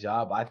starting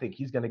job. I think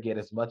he's going to get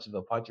as much of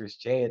a puncher's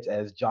chance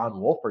as John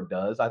Wolford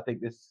does. I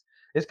think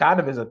this kind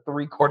of is a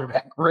 3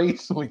 quarterback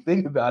race when we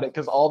think about it,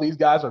 because all these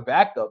guys are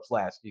backups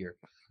last year.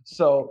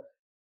 So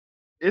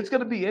it's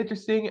going to be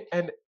interesting.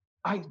 And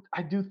I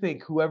do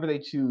think whoever they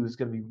choose is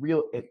going to be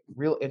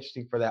real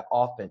interesting for that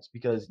offense,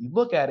 because you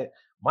look at it,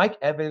 Mike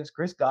Evans,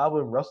 Chris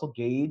Godwin, Russell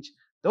Gage,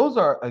 those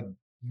are a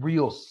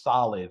real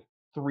solid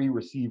 3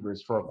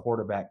 receivers for a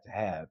quarterback to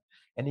have.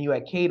 And then you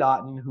had Cade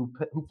Otton, who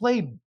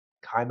played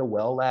kind of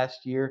well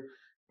last year.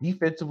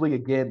 Defensively,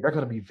 again, they're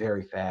going to be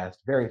very fast,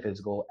 very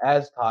physical,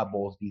 as Todd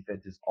Bowles'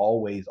 defenses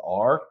always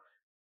are.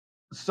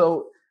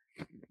 So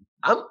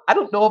I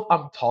don't know if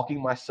I'm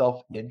talking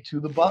myself into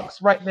the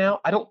Bucs right now.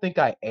 I don't think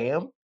I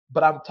am,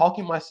 but I'm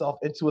talking myself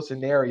into a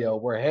scenario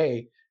where,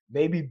 hey,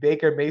 maybe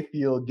Baker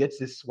Mayfield gets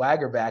his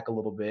swagger back a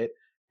little bit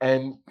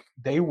and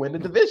they win the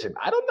division.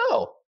 I don't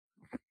know.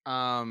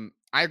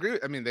 I agree.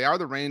 I mean, they are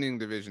the reigning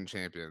division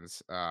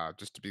champions,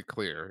 just to be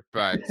clear.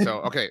 But so,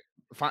 okay,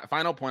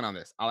 final point on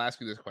this. I'll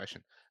ask you this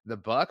question. The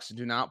Bucs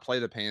do not play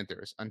the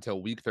Panthers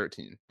until week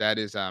 13. That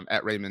is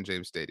at Raymond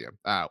James Stadium.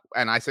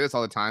 And I say this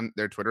all the time.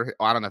 Their Twitter,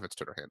 I don't know if it's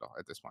Twitter handle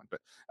at this point, but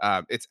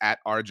it's at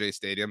RJ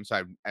Stadium.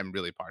 So I'm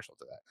really partial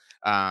to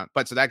that.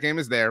 But so that game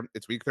is there.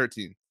 It's week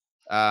 13.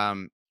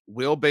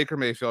 Will Baker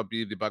Mayfield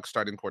be the Bucs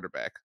starting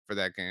quarterback for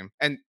that game?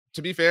 And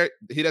to be fair,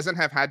 he doesn't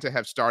have had to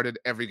have started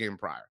every game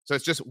prior. So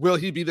it's just, will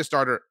he be the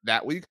starter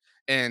that week?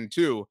 And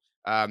 2,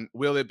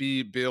 will it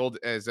be billed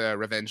as a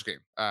revenge game?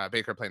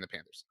 Baker playing the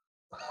Panthers.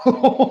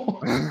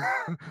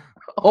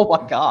 Oh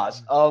my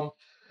gosh.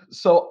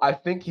 So I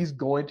think he's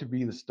going to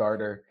be the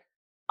starter.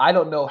 I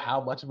don't know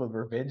how much of a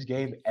revenge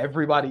game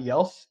everybody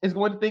else is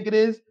going to think it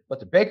is,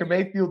 but to Baker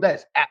Mayfield,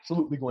 that's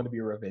absolutely going to be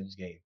a revenge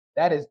game.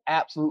 That is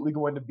absolutely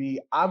going to be,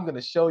 I'm going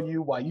to show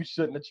you why you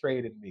shouldn't have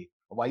traded me,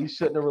 or why you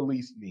shouldn't have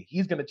released me.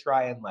 He's going to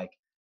try and like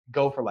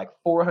go for like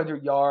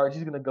 400 yards.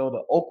 He's going to go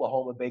to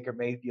Oklahoma Baker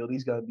Mayfield.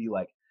 He's going to be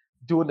like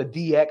doing the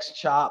DX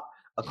chop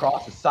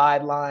across the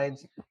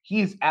sidelines.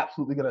 He's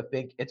absolutely going to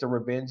think it's a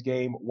revenge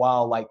game,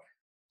 while like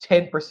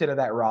 10% of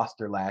that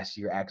roster last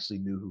year actually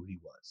knew who he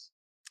was.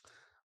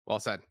 Well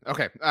said.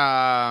 Okay.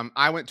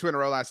 I went 2 in a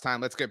row last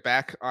time. Let's get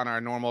back on our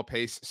normal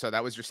pace. So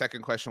that was your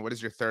second question. What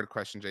is your third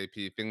question,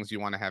 JP? Things you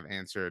want to have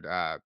answered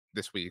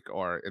this week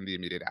or in the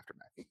immediate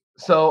aftermath?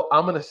 So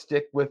I'm going to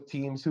stick with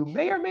teams who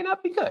may or may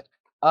not be good.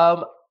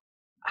 How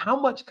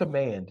much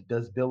command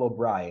does Bill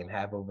O'Brien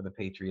have over the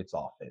Patriots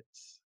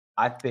offense?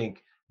 I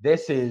think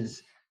this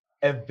is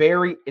a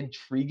very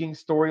intriguing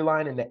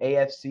storyline in the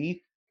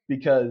AFC,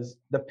 because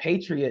the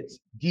Patriots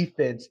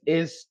defense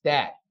is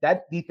stacked.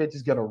 That defense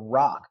is going to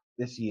rock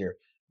this year.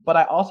 But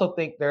I also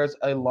think there's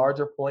a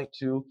larger point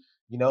to,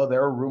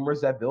 there are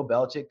rumors that Bill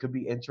Belichick could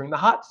be entering the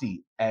hot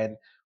seat. And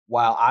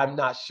while I'm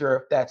not sure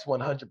if that's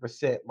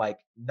 100% like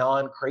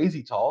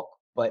non-crazy talk,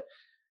 but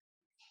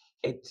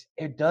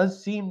it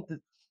does seem that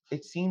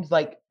it seems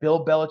like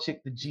Bill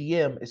Belichick, the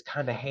GM, is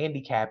kind of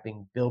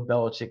handicapping Bill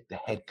Belichick, the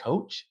head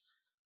coach.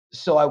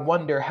 So I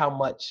wonder how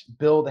much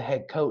Bill, the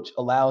head coach,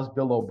 allows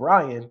Bill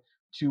O'Brien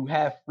to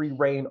have free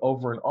reign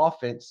over an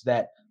offense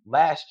that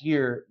last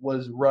year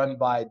was run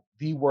by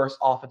the worst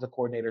offensive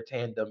coordinator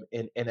tandem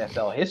in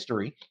NFL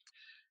history.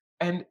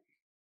 And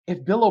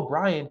if Bill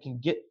O'Brien can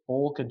get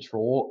full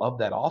control of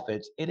that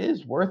offense, it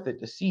is worth it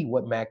to see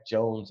what Mac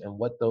Jones and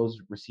what those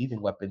receiving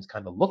weapons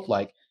kind of look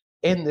like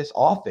in this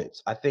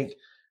offense. I think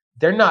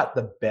they're not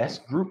the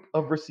best group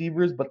of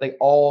receivers, but they're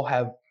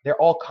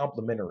all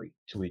complementary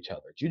to each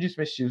other. Juju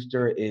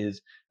Smith-Schuster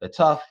is the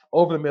tough,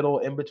 over the middle,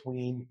 in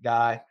between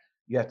guy.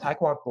 You have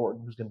Tyquan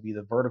Thornton, who's going to be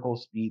the vertical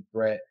speed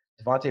threat.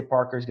 Devontae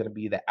Parker is going to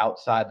be the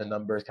outside the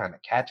numbers kind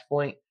of catch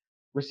point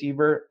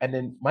receiver. And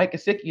then Mike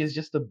Gesicki is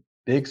just a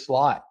big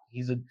slot.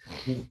 He's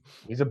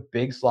a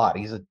big slot.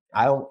 He's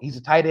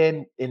a tight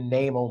end in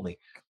name only.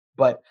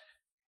 But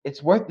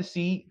it's worth to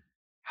see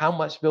how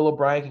much Bill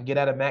O'Brien can get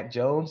out of Mac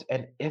Jones,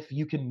 and if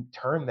you can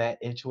turn that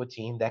into a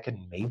team that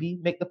can maybe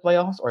make the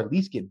playoffs or at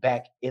least get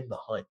back in the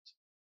hunt.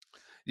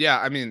 Yeah,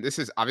 I mean, this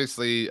is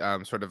obviously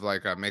sort of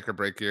like a make or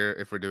break year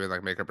if we're doing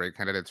like make or break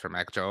candidates for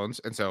Mac Jones,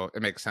 and so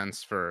it makes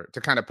sense to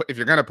kind of put if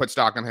you're going to put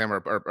stock on him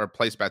or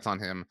place bets on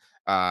him.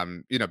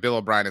 Bill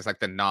O'Brien is like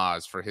the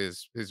Nas for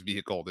his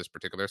vehicle this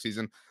particular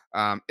season.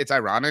 It's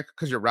ironic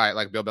because you're right,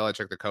 like Bill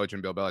Belichick the coach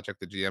and Bill Belichick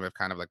the GM have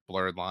kind of like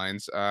blurred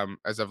lines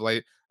as of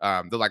late.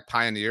 The like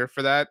pioneer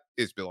for that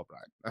is Bill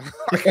O'Brien.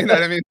 Like, you know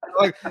what I mean?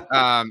 Like,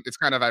 it's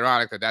kind of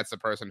ironic that that's the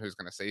person who's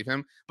going to save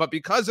him, but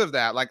because of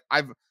that, like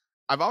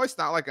I've always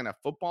thought like in a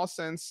football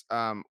sense,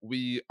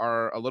 we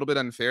are a little bit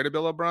unfair to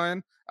Bill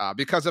O'Brien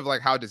because of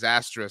like how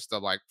disastrous the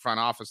like front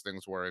office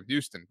things were in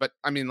Houston. But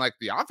I mean, like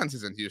the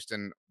offenses in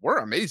Houston were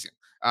amazing.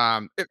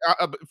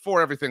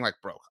 Before everything like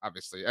broke,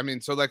 obviously. I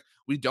mean, so like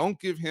we don't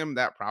give him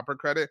that proper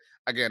credit.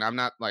 Again, I'm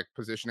not like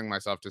positioning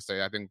myself to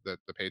say I think that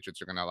the Patriots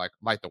are gonna like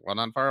light the world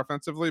on fire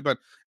offensively, but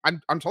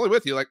I'm totally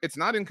with you. Like it's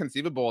not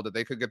inconceivable that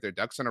they could get their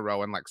ducks in a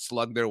row and like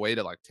slug their way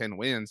to like 10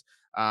 wins.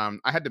 I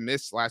had to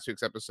miss last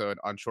week's episode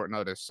on short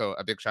notice, so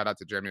a big shout out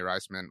to Jeremy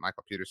Reisman,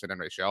 Michael Peterson, and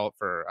Rachel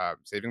for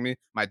saving me.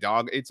 My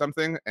dog ate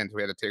something, and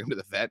we had to take him to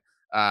the vet.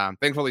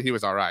 Thankfully, he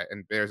was all right,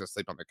 and Bear's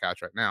asleep on the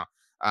couch right now.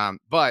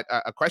 But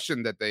a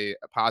question that they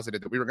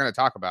posited that we were going to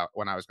talk about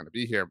when I was going to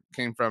be here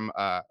came from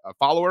a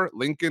follower,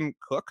 Lincoln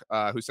Cook,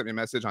 who sent me a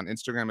message on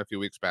Instagram a few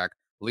weeks back.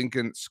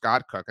 Lincoln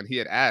Scott Cook, and he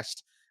had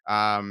asked,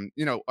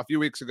 a few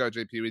weeks ago,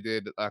 JP, we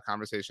did a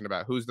conversation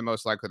about who's the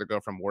most likely to go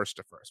from worst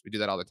to first. We do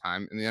that all the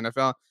time in the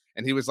NFL.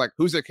 And he was like,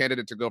 who's a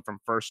candidate to go from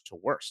first to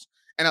worst?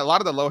 And a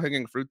lot of the low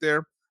hanging fruit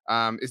there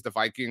is the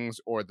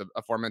Vikings or the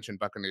aforementioned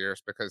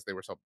Buccaneers because they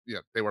were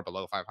they were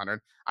below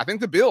 500. I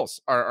think the Bills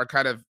are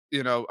kind of,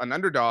 an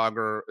underdog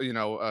or,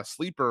 a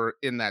sleeper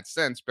in that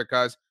sense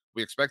because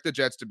we expect the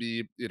Jets to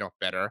be,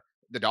 better.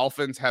 The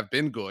Dolphins have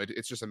been good.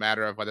 It's just a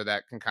matter of whether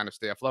that can kind of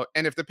stay afloat.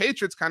 And if the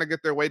Patriots kind of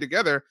get their way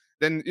together,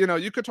 then,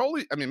 you could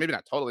totally, I mean, maybe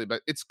not totally,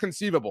 but it's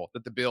conceivable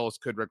that the Bills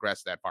could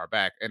regress that far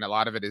back. And a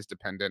lot of it is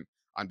dependent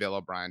on Bill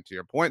O'Brien, to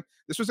your point.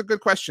 This was a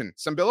good question.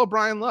 Some Bill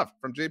O'Brien love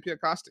from JP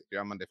Acosta here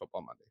on Monday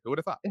Football Monday. Who would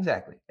have thought?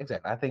 Exactly.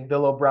 I think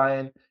Bill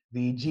O'Brien,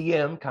 the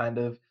GM, kind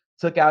of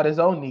took out his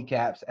own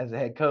kneecaps as a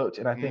head coach.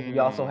 And I think we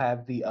also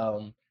have the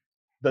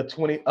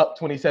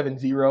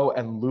 27-0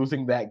 and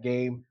losing that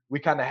game. We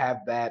kind of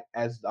have that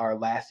as our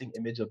lasting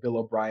image of Bill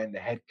O'Brien, the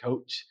head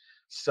coach.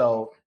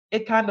 So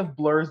it kind of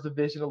blurs the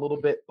vision a little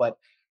bit, but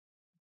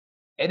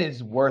it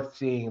is worth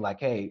seeing like,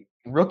 hey,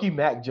 rookie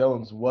Mac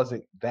Jones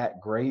wasn't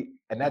that great,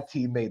 and that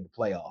team made the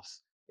playoffs.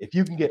 If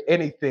you can get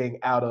anything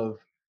out of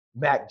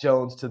Mac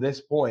Jones to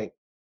this point,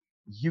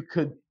 you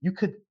could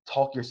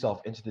talk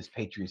yourself into this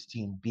Patriots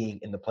team being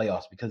in the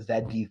playoffs because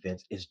that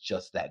defense is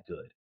just that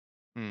good.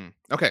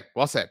 Okay,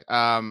 well said.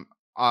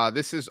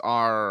 This is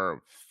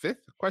our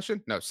fifth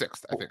question. No,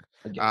 sixth, I think.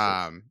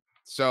 I'm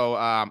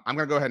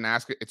gonna go ahead and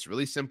ask it. It's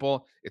really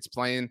simple, it's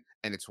plain,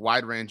 and it's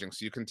wide ranging,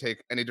 so you can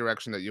take any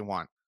direction that you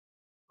want.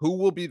 Who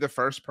will be the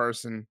first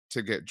person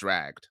to get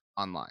dragged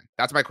online?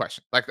 That's my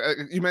question. Like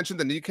you mentioned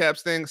the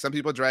kneecaps thing. Some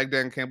people drag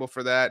Dan Campbell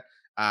for that.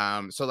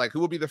 So like, who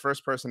will be the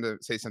first person to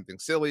say something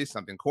silly,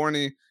 something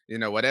corny,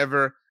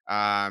 whatever,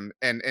 and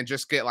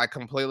just get like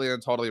completely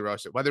and totally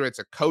roasted? Whether it's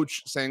a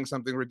coach saying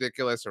something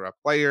ridiculous or a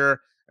player,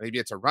 maybe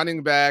it's a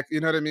running back. You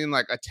know what I mean?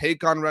 Like a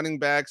take on running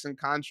backs and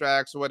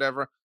contracts or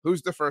whatever.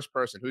 Who's the first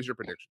person? Who's your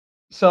prediction?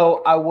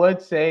 So I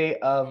would say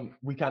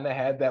we kind of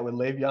had that with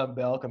Le'Veon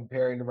Bell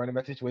comparing the running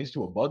back situation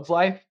to A Bug's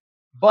Life,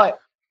 but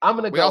I'm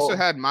gonna go. We also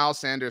had Miles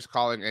Sanders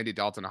calling Andy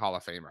Dalton a Hall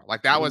of Famer.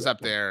 Like that was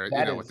up there,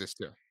 with this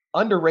too.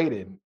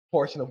 Underrated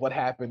portion of what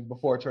happened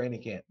before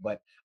training camp, but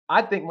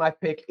I think my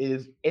pick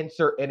is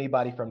insert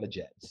anybody from the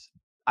Jets.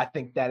 I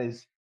think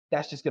that's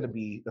just going to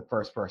be the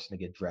first person to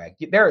get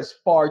dragged. There is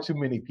far too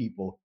many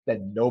people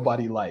that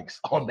nobody likes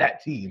on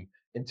that team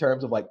in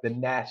terms of like the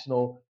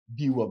national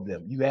view of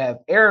them. You have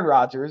Aaron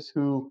Rodgers,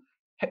 who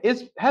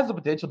has the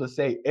potential to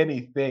say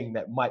anything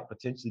that might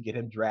potentially get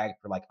him dragged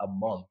for like a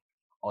month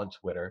on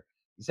Twitter.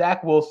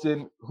 Zach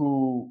Wilson,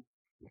 who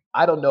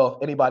I don't know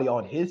if anybody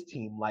on his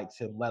team likes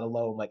him, let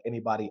alone like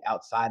anybody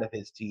outside of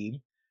his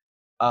team.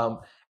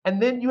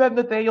 And then you have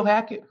Nathaniel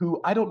Hackett, who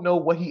I don't know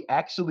what he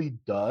actually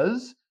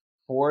does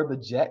for the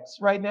Jets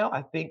right now.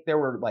 I think there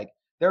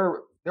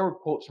were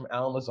quotes from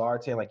Alan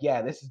Lazard saying like,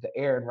 yeah, this is the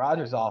Aaron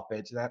Rodgers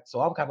offense. So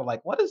I'm kind of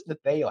like, what does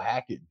Nathaniel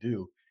Hackett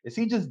do? Is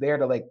he just there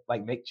to like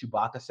make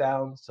Chewbacca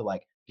sounds to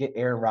like get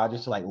Aaron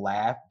Rodgers to like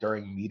laugh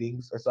during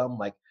meetings or something?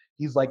 Like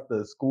he's like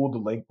the school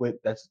delinquent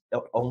that's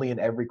only in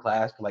every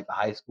class for like the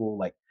high school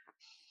like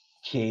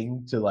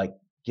king to like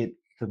get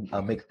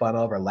to make fun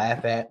of or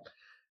laugh at.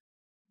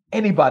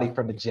 Anybody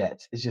from the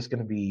Jets is just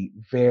going to be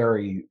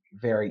very,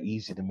 very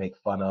easy to make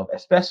fun of,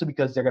 especially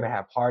because they're going to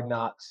have Hard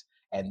Knocks.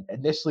 And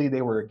initially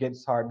they were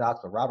against Hard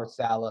Knocks, but Robert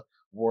Saleh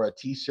wore a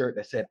T-shirt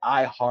that said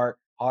 "I heart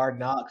Hard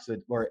Knocks"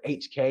 or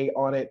HK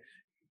on it.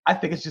 I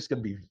think it's just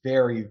going to be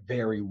very,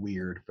 very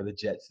weird for the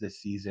Jets this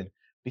season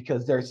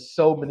because there's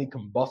so many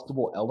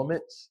combustible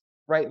elements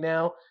right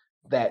now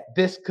that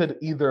this could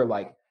either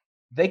like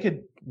they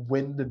could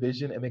win the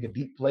division and make a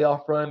deep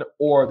playoff run,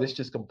 or this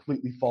just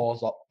completely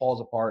falls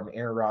apart and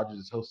Aaron Rodgers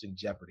is hosting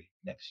Jeopardy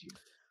next year.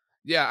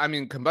 Yeah, I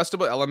mean,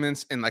 combustible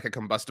elements in like a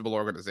combustible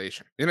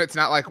organization. It's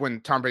not like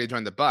when Tom Brady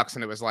joined the Bucks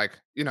and it was like,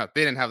 they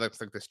didn't have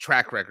like this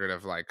track record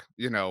of like,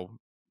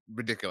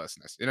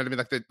 ridiculousness. You know what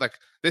I mean?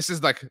 This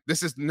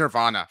is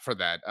Nirvana for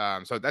that.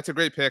 So that's a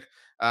great pick.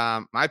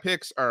 My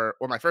picks are,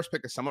 or my first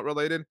pick is somewhat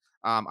related.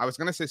 I was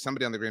gonna say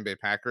somebody on the Green Bay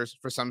Packers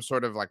for some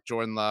sort of like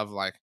Jordan Love,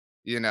 like,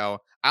 I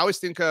always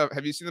think of,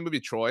 have you seen the movie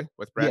Troy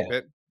with Brad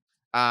Yeah. Pitt?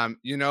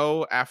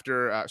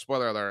 After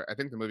spoiler alert, I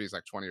think the movie is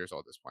like 20 years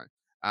old at this point.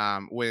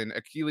 When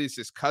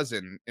Achilles'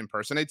 cousin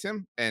impersonates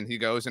him and he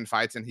goes and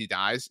fights and he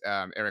dies,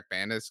 Eric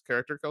Bana's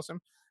character kills him.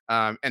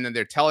 And then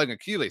they're telling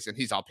Achilles and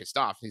he's all pissed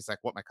off. He's like,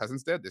 "What? My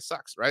cousin's dead? This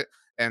sucks, right?"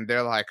 And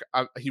they're like,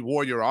 "He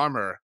wore your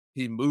armor.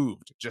 He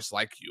moved just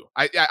like you."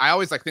 I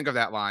always like think of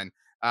that line.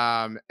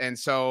 And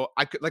so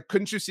I could like,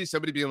 couldn't you see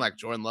somebody being like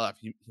Jordan Love?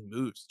 He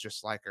moves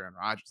just like Aaron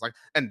Rodgers, like,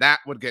 and that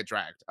would get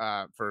dragged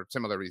for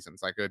similar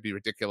reasons. Like it would be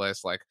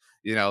ridiculous. Like,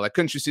 like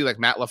couldn't you see like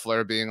Matt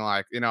LaFleur being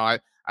like,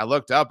 I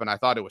looked up and I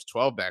thought it was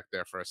 12 back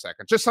there for a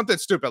second, just something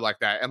stupid like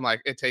that, and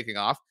like it taking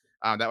off.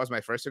 That was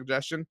my first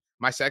suggestion.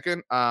 My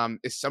second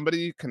is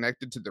somebody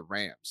connected to the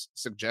Rams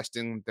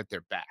suggesting that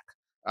they're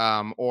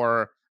back,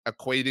 or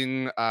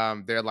equating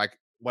their like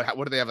what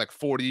do they have, like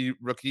 40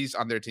 rookies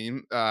on their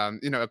team,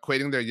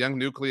 equating their young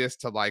nucleus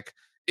to like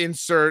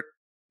insert,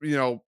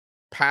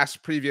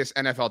 past previous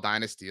NFL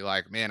dynasty.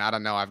 Like, man, I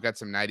don't know, I've got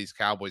some 90s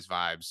Cowboys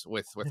vibes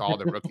with all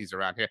the rookies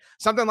around here,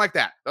 something like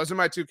that. Those are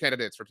my two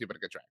candidates for people to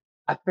get drafted.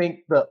 I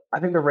think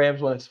the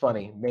Rams one is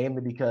funny,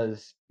 mainly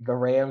because the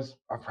Rams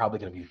are probably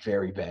going to be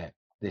very bad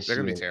this They're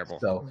gonna be year. terrible.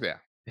 So Yeah.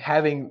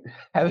 having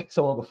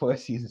someone before the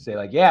season say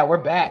like, "Yeah, we're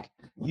back.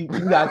 You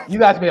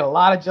guys made a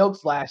lot of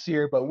jokes last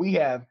year, but we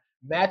have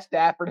Matt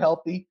Stafford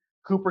healthy,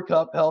 Cooper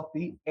Kupp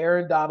healthy,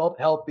 Aaron Donald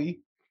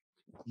healthy,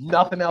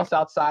 nothing else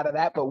outside of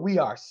that, but we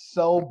are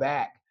so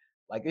back."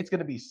 Like it's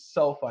gonna be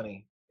so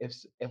funny if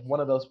one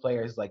of those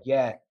players like,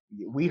 "Yeah,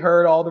 we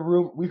heard all the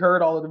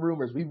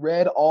rumors, we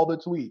read all the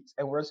tweets,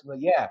 and we're just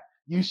like, yeah,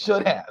 you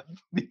should have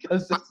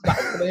because it's not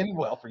gonna end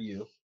well for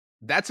you."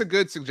 That's a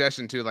good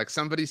suggestion too. Like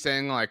somebody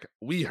saying like,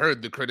 "We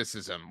heard the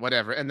criticism,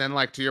 whatever," and then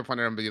like to your point,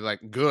 everybody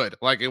like, "Good,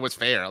 like it was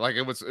fair, like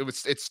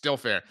it's still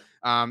fair."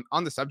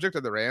 On the subject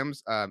of the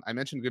Rams, I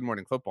mentioned Good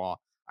Morning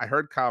Football. I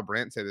heard Kyle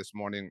Brandt say this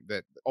morning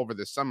that over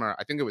the summer,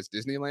 I think it was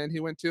Disneyland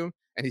he went to,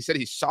 and he said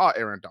he saw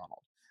Aaron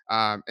Donald.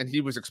 And he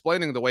was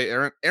explaining the way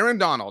Aaron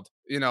Donald,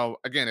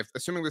 again, if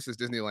assuming this is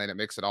Disneyland, it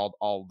makes it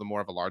all the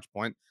more of a large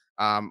point.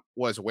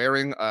 Was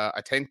wearing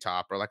a tank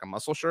top or like a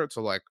muscle shirt,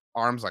 so like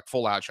arms like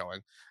full out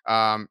showing.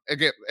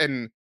 Again,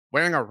 and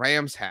wearing a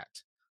Rams hat.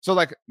 So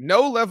like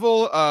no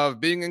level of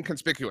being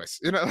inconspicuous,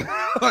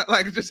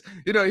 like just,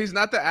 he's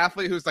not the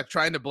athlete who's like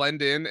trying to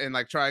blend in and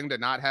like trying to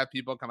not have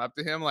people come up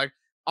to him. Like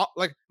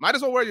might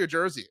as well wear your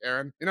jersey,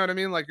 Aaron. You know what I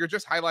mean? Like you're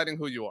just highlighting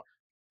who you are.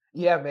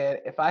 Yeah, man.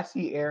 If I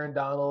see Aaron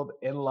Donald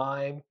in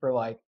line for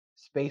like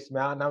Space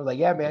Mountain, I was like,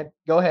 yeah, man,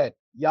 go ahead.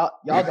 Y'all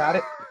got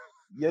it.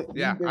 Yeah,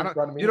 You've been in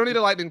front of me. you don't need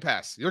a lightning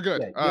pass. You're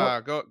good. Yeah,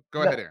 Go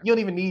ahead, Aaron. You don't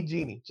even need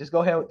Genie. Just go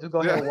ahead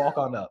and walk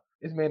on up.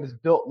 This man is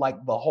built like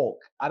the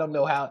Hulk. I don't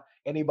know how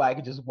anybody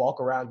can just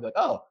walk around and be like,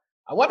 "Oh,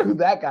 I wonder who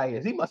that guy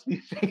is. He must be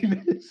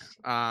famous."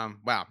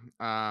 Wow.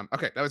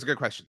 Okay, that was a good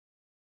question.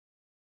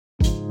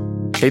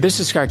 Hey,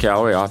 this is Scott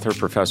Galloway, author,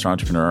 professor,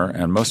 entrepreneur,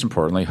 and most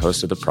importantly,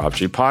 host of the Prop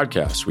G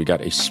podcast. We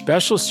got a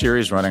special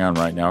series running on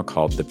right now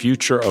called The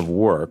Future of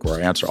Work, where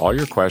I answer all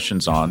your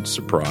questions on,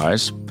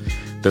 surprise,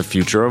 the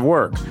future of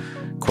work.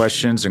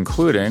 Questions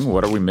including,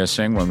 what are we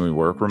missing when we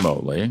work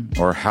remotely?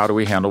 Or how do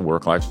we handle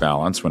work-life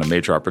balance when a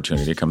major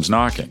opportunity comes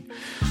knocking?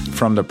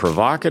 From the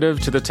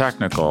provocative to the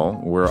technical,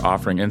 we're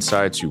offering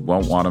insights you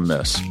won't want to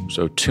miss.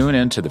 So tune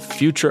in to The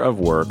Future of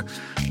Work,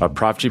 a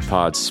Prop G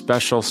Pod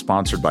special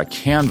sponsored by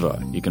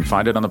Canva. You can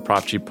find it on the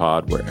Prop G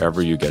Pod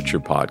wherever you get your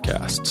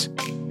podcasts.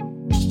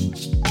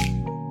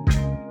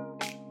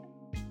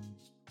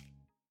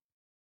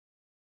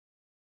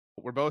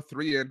 We're both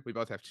 3 in. We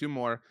both have 2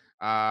 more.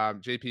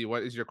 JP,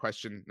 what is your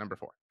question number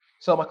 4?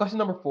 So my question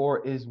number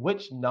 4 is,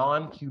 which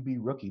non-QB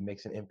rookie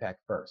makes an impact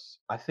first?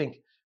 I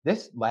think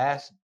this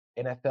last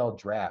NFL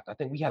draft, I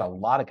think we had a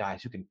lot of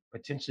guys who can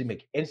potentially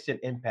make instant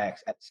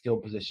impacts at skill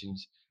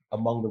positions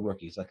among the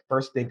rookies. Like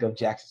first think of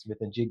Jackson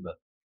Smith-Njigba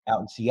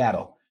out in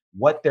Seattle.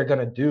 What they're going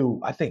to do,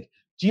 I think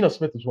Geno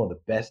Smith was one of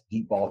the best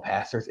deep ball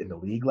passers in the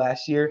league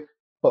last year,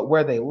 but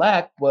where they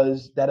lacked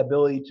was that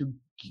ability to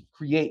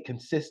create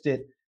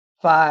consistent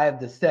 5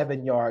 to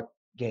 7 yard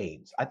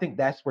gains. I think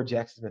that's where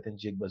Jackson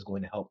Smith-Njigba is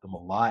going to help them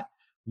a lot.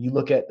 When you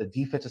look at the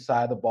defensive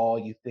side of the ball,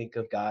 you think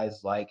of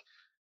guys like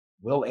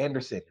Will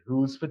Anderson,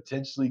 who's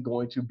potentially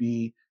going to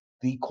be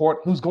the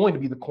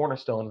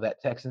cornerstone of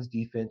that Texans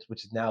defense,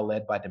 which is now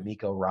led by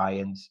DeMeco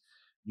Ryans.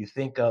 You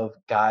think of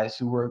guys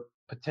who were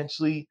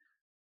potentially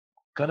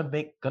gonna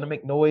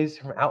make noise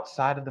from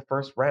outside of the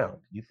first round.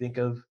 You think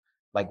of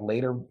like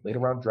later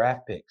round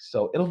draft picks.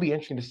 So it'll be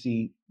interesting to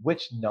see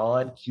which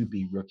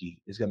non-QB rookie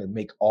is going to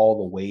make all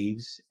the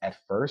waves at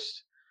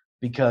first,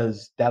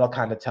 because that'll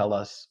kind of tell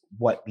us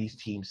what these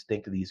teams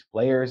think of these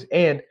players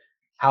and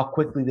how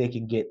quickly they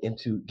can get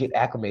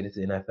acclimated to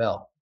the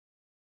NFL.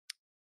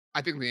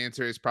 I think the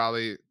answer is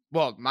probably,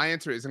 well, my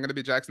answer isn't going to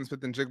be Jackson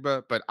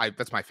Smith-Njigba, but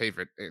that's my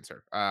favorite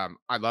answer.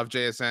 I love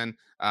JSN.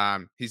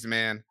 He's the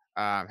man.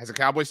 Has a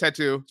Cowboys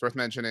tattoo. It's worth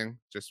mentioning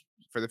just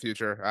for the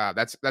future.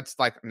 That's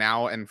like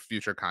now and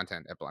future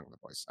content at Belong with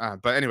the Boys.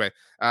 But anyway,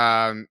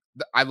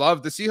 I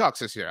love the Seahawks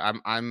this year.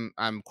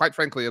 I'm quite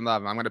frankly in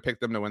love. I'm going to pick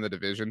them to win the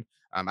division.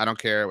 I don't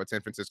care what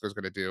San Francisco is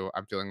going to do.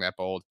 I'm feeling that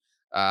bold.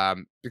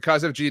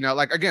 Because of Gino,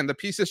 like again, the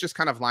pieces just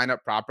kind of line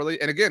up properly.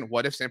 And again,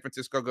 what if San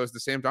Francisco goes the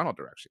same Donald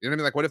direction? You know what I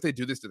mean? Like, what if they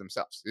do this to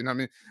themselves? You know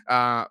what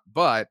I mean?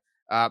 But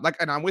like,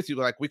 and I'm with you.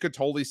 Like, we could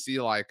totally see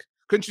like,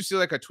 couldn't you see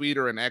like a tweet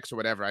or an X or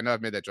whatever? I know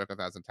I've made that joke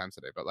 1,000 times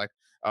today, but like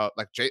I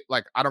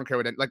don't care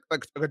what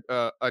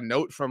a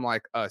note from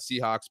like a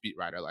Seahawks beat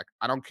writer. Like,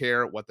 I don't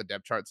care what the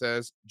depth chart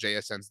says.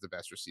 JSN's the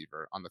best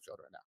receiver on the field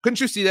right now.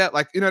 Couldn't you see that?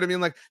 Like, you know what I mean?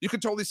 Like, you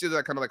could totally see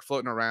that kind of like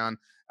floating around.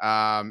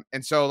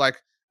 And so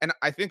like. And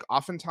I think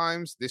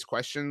oftentimes this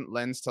question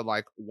lends to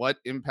like what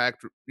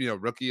impact,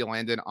 rookie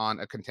landed on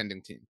a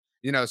contending team.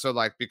 So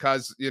like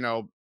because,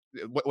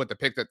 with the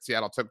pick that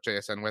Seattle took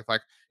JSN with,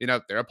 like,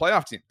 they're a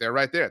playoff team. They're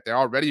right there. They're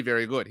already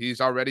very good.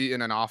 He's already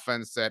in an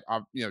offense that,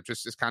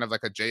 just is kind of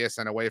like a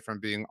JSN away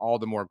from being all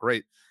the more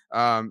great.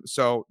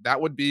 So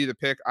that would be the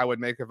pick I would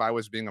make if I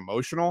was being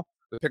emotional.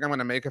 The pick I'm going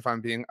to make if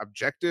I'm being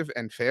objective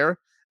and fair.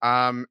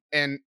 And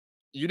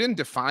you didn't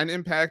define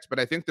impact, but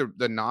I think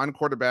the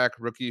non-quarterback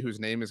rookie whose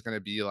name is going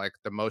to be like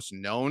the most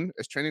known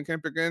as training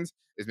camp begins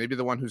is maybe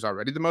the one who's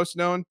already the most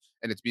known,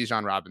 and it's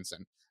Bijan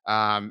Robinson.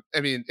 I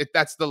mean,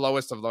 that's the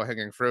lowest of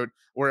low-hanging fruit.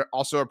 We're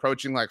also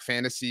approaching like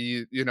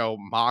fantasy,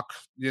 mock,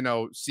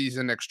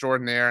 season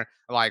extraordinaire.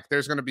 Like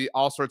there's going to be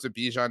all sorts of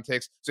Bijan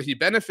takes. So he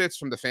benefits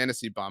from the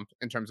fantasy bump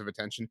in terms of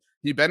attention.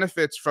 He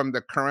benefits from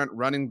the current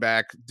running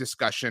back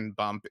discussion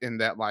bump in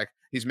that like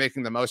he's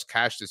making the most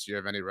cash this year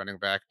of any running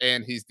back.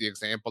 And he's the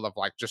example of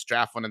like just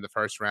draft one in the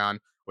first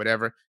round,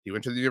 whatever. He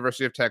went to the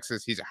University of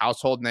Texas. He's a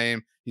household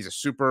name. He's a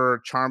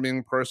super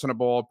charming,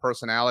 personable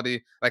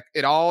personality. Like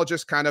it all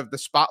just kind of the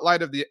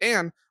spotlight of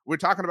and we're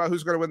talking about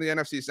who's going to win the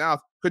NFC South.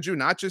 Could you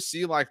not just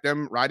see like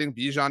them riding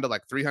Bijan to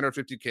like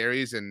 350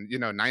 carries and,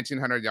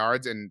 1,900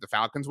 yards and the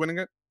Falcons winning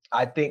it?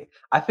 I think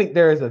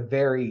there's a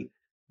very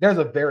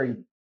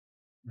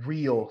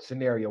real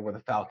scenario where the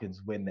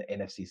Falcons win the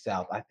NFC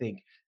South. I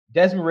think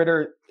Desmond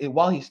Ridder,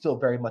 while he's still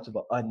very much of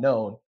an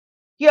unknown,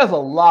 he has a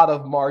lot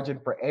of margin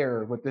for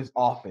error with this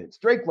offense.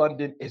 Drake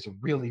London is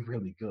really,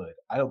 really good.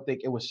 I don't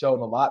think it was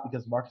shown a lot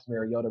because Marcus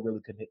Mariota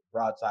really couldn't hit the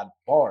broadside of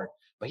the barn,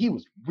 but he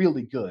was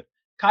really good.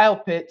 Kyle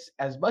Pitts,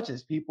 as much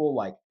as people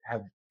like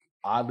have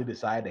oddly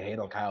decided to hate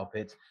on Kyle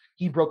Pitts,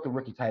 he broke the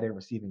rookie tight end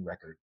receiving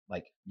record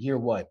like year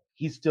one.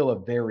 He's still a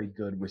very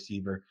good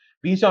receiver.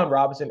 Bijan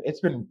Robinson, it's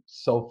been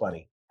so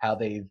funny how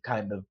they've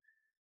kind of,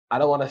 I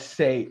don't want to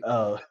say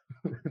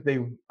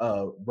they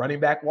running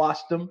back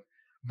washed him,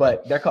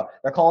 but they're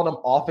calling him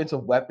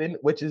offensive weapon,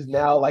 which is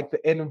now like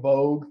the in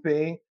vogue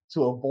thing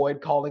to avoid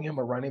calling him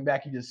a running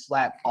back. You just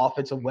slap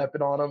offensive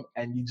weapon on him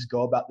and you just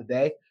go about the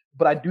day.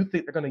 But I do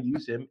think they're going to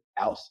use him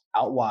out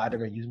wide. They're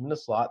going to use him in the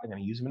slot. They're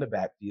going to use him in the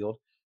backfield.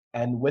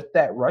 And with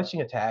that rushing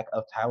attack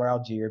of Tyler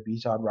Algier,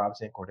 Bijan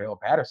Robinson, Cordell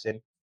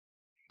Patterson,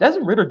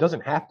 Desmond Ridder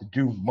doesn't have to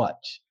do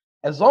much.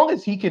 As long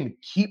as he can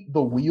keep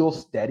the wheel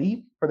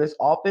steady for this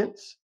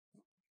offense,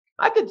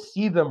 I could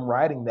see them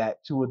riding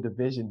that to a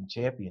division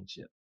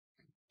championship.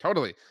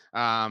 Totally.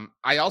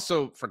 I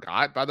also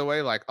forgot, by the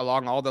way, like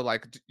along all the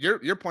like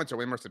your points are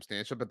way more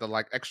substantial, but the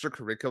like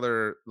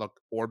extracurricular like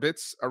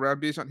orbits around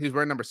Bijan, he's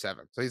wearing number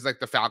 7. So he's like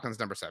the Falcons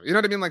number 7. You know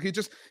what I mean? Like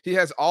he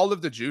has all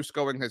of the juice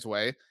going his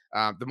way.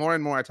 The more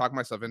and more I talk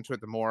myself into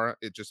it, the more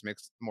it just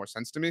makes more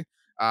sense to me.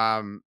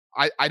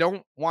 I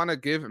don't want to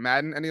give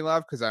Madden any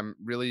love because I'm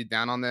really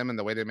down on them and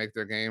the way they make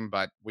their game,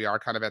 but we are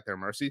kind of at their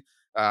mercy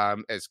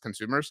as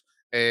consumers.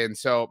 And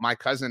so my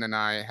cousin and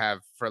I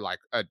have for like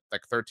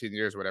 13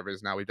 years, whatever it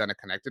is now, we've done a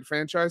connected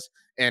franchise.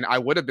 And I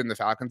would have been the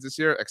Falcons this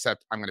year,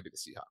 except I'm going to be the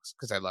Seahawks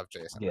because I love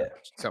JSN. Yeah.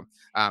 So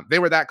they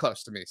were that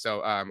close to me.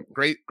 So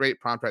great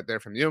prompt right there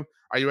from you.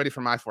 Are you ready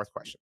for my 4th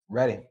question?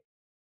 Ready.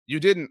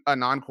 You did a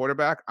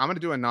non-quarterback. I'm going to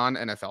do a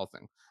non-NFL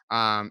thing.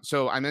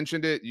 So I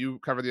mentioned it. You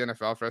cover the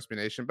NFL for SB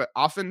Nation, but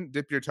often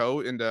dip your toe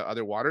into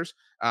other waters.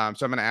 So I'm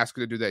going to ask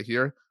you to do that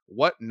here.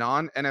 What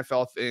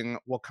non-NFL thing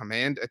will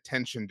command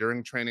attention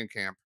during training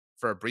camp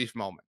for a brief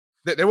moment?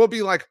 There will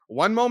be like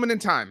one moment in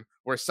time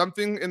where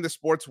something in the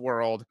sports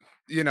world,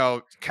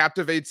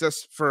 captivates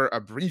us for a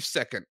brief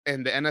second,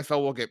 and the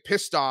NFL will get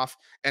pissed off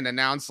and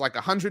announce like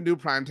 100 new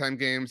primetime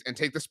games and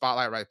take the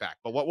spotlight right back.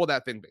 But what will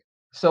that thing be?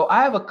 So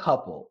I have a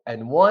couple,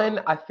 and one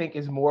I think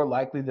is more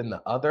likely than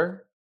the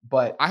other.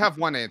 But I have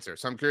one answer,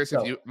 so I'm curious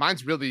if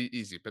mine's really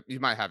easy, but you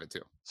might have it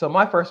too. So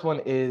my first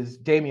one is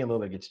Damian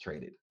Lillard gets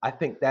traded. I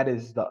think that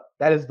is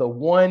the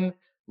one,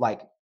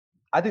 like,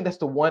 I think that's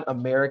the one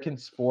American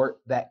sport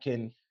that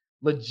can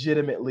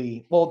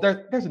legitimately, well,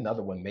 there's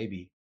another one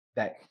maybe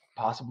that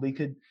possibly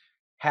could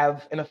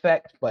have an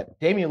effect, but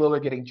Damian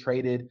Lillard getting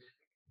traded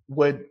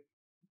would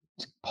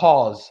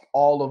pause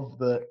all of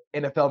the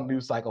NFL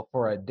news cycle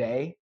for a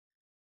day.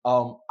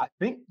 I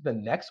think the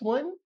next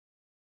one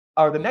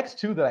or the next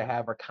two that I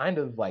have are kind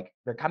of like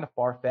they're kind of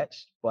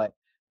far-fetched, but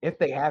if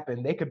they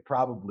happen, they could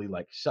probably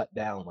like shut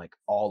down like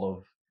all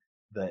of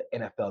the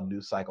NFL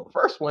news cycle. The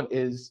first one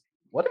is,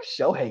 what if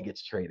Shohei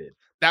gets traded?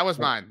 That was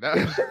Like, mine.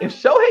 if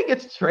Shohei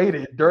gets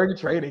traded during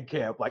training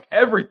camp, like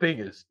everything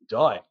is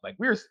done. Like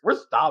we're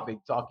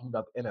stopping talking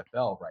about the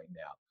NFL right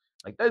now.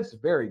 Like that's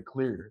very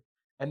clear.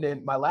 And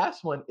then my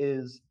last one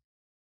is,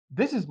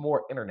 this is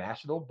more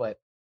international, but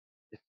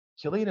if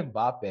Kylian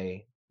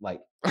Mbappe,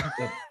 like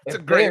if It's a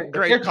if they're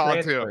great call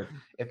too. transferred,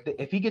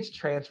 if he gets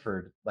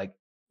transferred like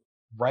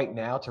right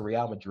now to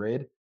Real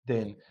Madrid,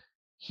 then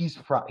he's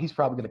probably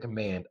going to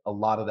command a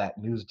lot of that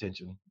news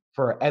attention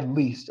for at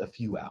least a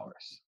few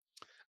hours.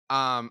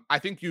 I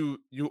think you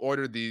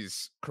ordered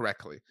these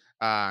correctly.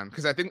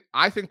 Because I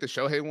think the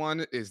Shohei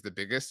one is the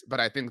biggest, but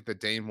I think the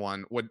Dame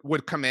one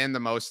would command the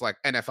most, like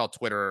NFL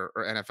Twitter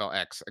or NFL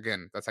X.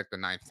 Again, that's like the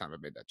 9th time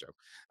I've made that joke.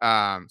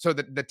 So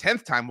the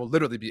 10th time will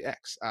literally be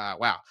X.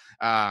 Wow.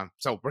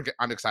 So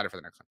I'm excited for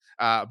the next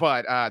one.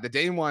 But the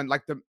Dame one,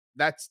 like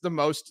that's the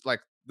most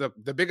like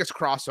the biggest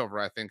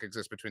crossover I think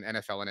exists between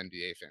NFL and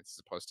NBA fans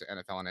as opposed to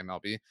NFL and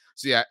MLB.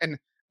 So yeah, and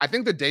I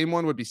think the Dame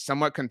one would be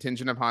somewhat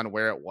contingent upon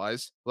where it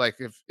was. Like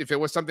if it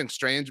was something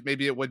strange,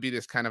 maybe it would be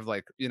this kind of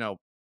like,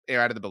 air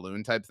out of the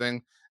balloon type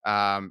thing.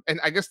 And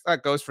I guess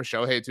that goes for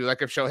Shohei too.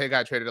 Like if Shohei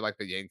got traded to like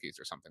the Yankees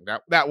or something,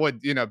 that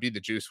would, be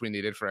the juice we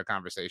needed for a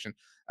conversation.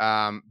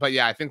 But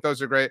yeah, I think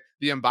those are great.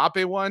 The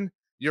Mbappe one,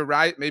 you're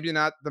right. Maybe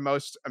not the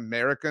most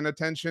American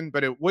attention,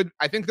 but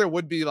I think there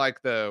would be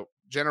like the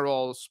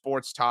general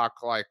sports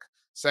talk, like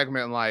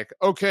segment like,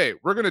 okay,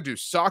 we're going to do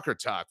soccer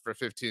talk for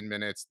 15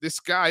 minutes. This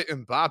guy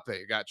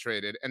Mbappe got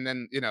traded. And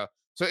then,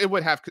 so it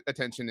would have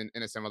attention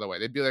in a similar way.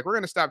 They'd be like, we're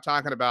going to stop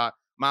talking about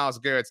Myles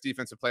Garrett's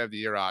defensive player of the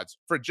year odds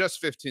for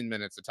just 15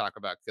 minutes to talk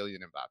about Kylian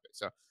Mbappe.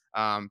 So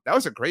that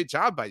was a great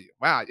job by you.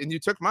 Wow. And you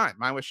took mine.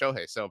 Mine was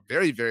Shohei. So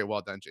very, very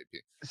well done, JP.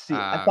 See,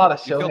 I thought of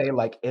Shohei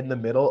like in the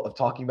middle of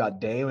talking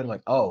about Dame and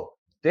like, oh,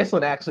 this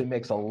one actually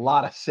makes a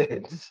lot of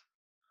sense.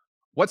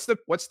 What's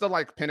the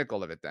like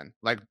pinnacle of it then?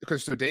 Like,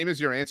 because so Dame is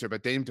your answer,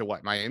 but Dame to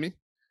what? Miami?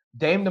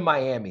 Dame to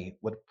Miami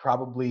would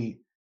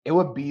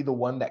be the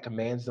one that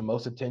commands the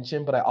most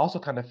attention, but I also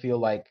kind of feel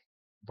like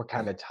we're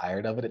kind of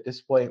tired of it at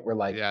this point. We're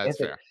like, yeah,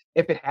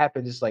 if it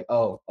happens, it's like,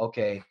 oh,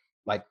 okay,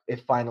 like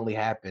it finally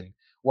happened.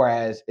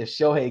 Whereas if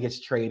Shohei gets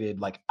traded,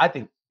 like I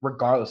think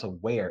regardless of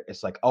where,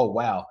 it's like, oh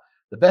wow,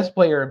 the best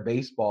player in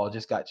baseball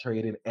just got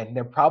traded, and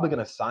they're probably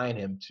going to sign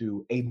him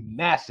to a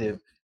massive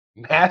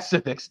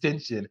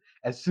extension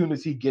as soon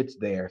as he gets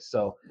there.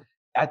 So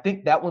I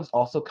think that one's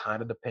also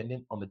kind of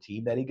dependent on the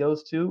team that he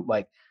goes to.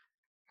 Like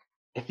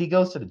if he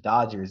goes to the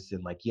Dodgers,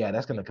 then like, yeah,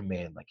 that's going to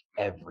command like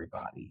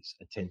everybody's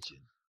attention.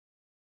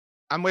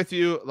 I'm with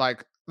you.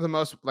 Like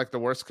the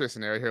worst case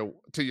scenario here,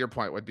 to your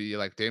point, would be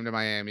like Dame to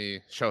Miami,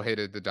 Shohei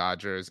to the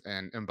Dodgers,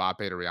 and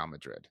Mbappe to Real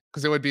Madrid.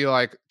 Because it would be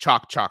like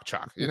chalk.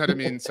 You know what I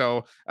mean?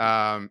 So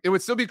it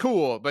would still be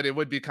cool, but it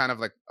would be kind of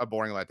like a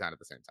boring letdown at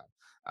the same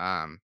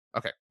time.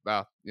 Okay,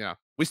 well,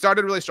 we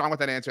started really strong with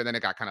that answer, and then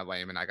it got kind of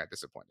lame, and I got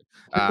disappointed.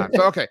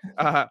 So, okay,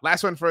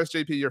 last one for us,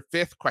 JP, your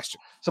 5th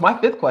question. So my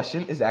 5th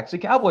question is actually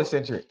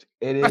Cowboys-centric.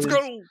 Let's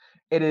go!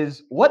 It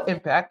is, what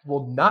impact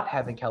will not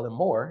having Kellen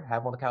Moore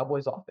have on the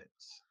Cowboys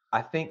offense?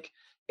 I think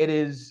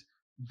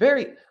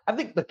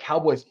the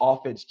Cowboys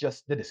offense,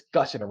 just the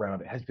discussion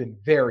around it has been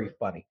very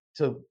funny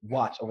to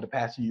watch over the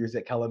past few years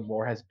that Kellen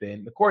Moore has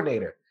been the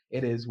coordinator.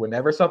 It is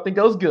whenever something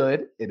goes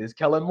good, it is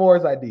Kellen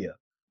Moore's idea.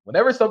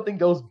 Whenever something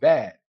goes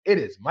bad, it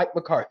is Mike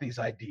McCarthy's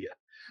idea.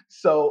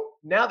 So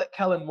now that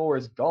Kellen Moore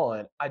is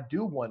gone, I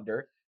do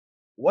wonder,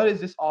 what is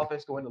this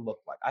offense going to look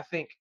like? I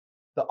think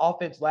the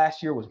offense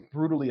last year was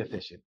brutally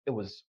efficient. It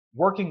was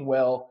working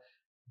well,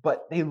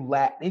 but they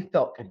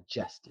felt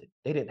congested.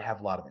 They didn't have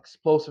a lot of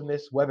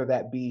explosiveness, whether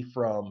that be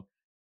from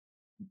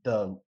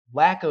the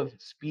lack of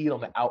speed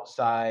on the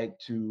outside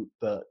to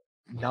the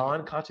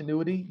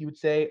non-continuity, you would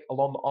say,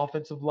 along the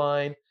offensive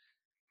line.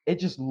 It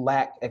just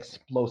lacked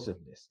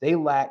explosiveness. They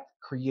lacked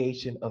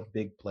creation of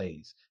big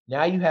plays.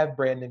 Now you have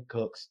Brandon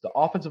Cooks. The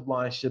offensive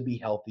line should be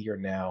healthier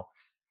now.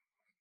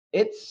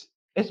 It's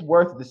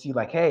worth it to see,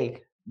 like,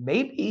 hey,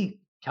 maybe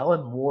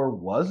Kellen Moore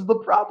was the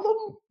problem.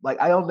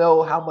 Like, I don't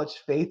know how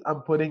much faith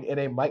I'm putting in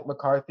a Mike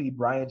McCarthy,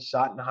 Brian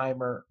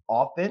Schottenheimer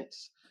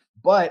offense,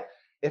 but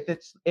if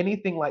it's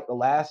anything like the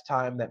last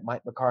time that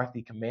Mike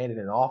McCarthy commanded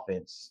an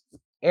offense,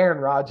 Aaron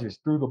Rodgers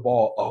threw the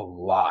ball a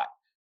lot,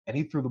 and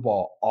he threw the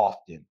ball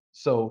often.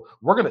 So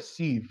we're going to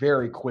see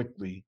very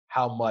quickly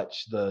how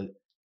much the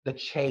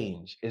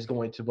change is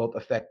going to both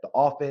affect the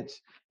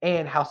offense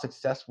and how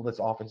successful this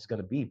offense is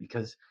going to be,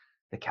 because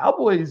the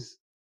Cowboys,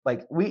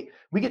 like we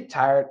get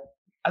tired.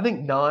 I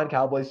think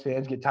non-Cowboys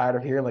fans get tired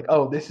of hearing like,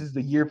 oh, this is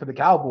the year for the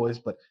Cowboys,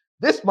 but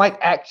this might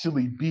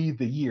actually be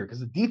the year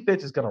because the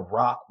defense is going to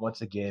rock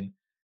once again.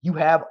 You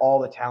have all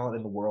the talent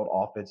in the world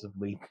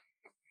offensively.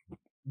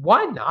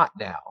 Why not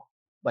now?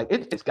 Like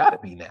it's got to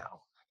be now.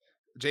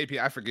 JP,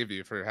 I forgive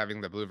you for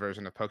having the blue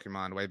version of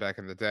Pokemon way back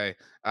in the day.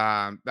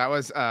 That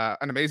was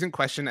an amazing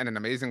question and an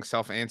amazing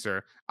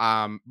self-answer.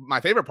 My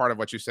favorite part of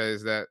what you say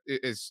is that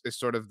is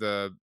sort of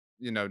the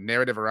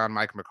narrative around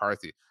Mike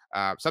McCarthy.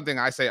 Something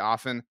I say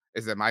often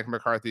is that Mike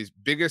McCarthy's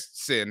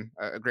biggest sin,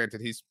 granted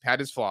he's had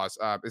his flaws,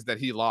 is that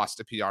he lost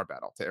a PR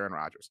battle to Aaron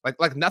Rodgers.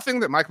 Like nothing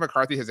that Mike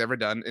McCarthy has ever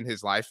done in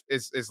his life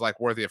is like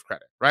worthy of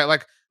credit, right?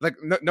 Like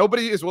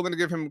nobody is willing to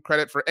give him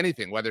credit for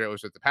anything, whether it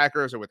was with the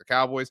Packers or with the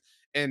Cowboys,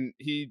 and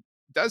he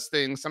does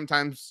things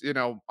sometimes,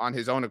 on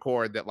his own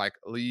accord that like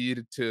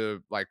lead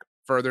to like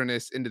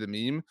furtherness into the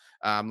meme.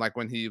 Like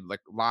when he like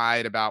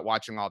lied about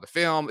watching all the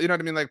film, you know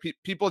what I mean? Like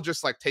people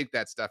just like take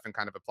that stuff and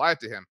kind of apply it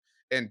to him.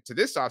 And to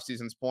this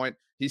offseason's point,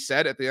 he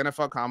said at the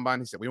NFL Combine,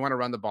 he said, we want to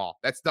run the ball.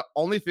 That's the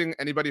only thing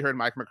anybody heard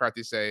Mike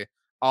McCarthy say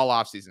all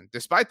offseason,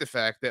 despite the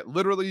fact that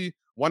literally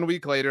 1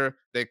 week later,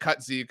 they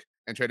cut Zeke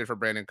and traded for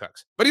Brandon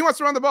Cooks. But he wants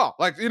to run the ball.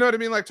 Like, you know what I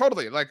mean? Like,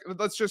 totally. Like,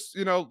 let's just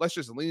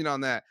lean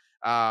on that.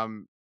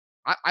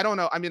 I don't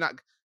know. I mean,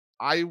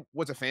 I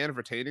was a fan of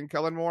retaining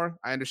Kellen Moore.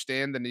 I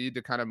understand the need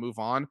to kind of move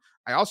on.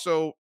 I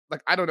also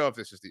like, I don't know if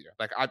this is the year.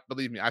 Like, I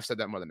believe me, I've said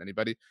that more than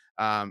anybody.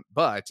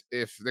 But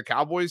if the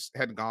Cowboys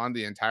had gone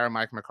the entire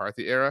Mike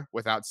McCarthy era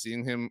without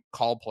seeing him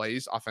call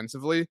plays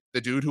offensively,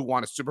 the dude who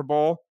won a Super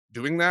Bowl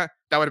doing that,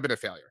 that would have been a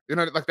failure.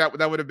 Like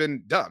that would have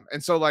been dumb.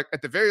 And so, like,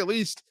 at the very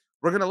least,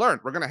 we're going to learn.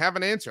 We're going to have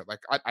an answer. Like,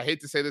 I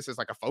hate to say this as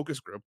like a focus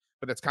group,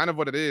 but that's kind of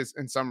what it is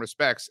in some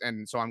respects.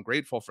 And so I'm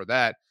grateful for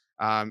that.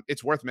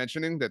 It's worth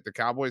mentioning that the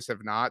Cowboys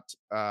have not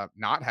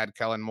had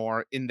Kellen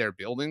Moore in their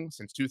building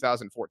since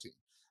 2014.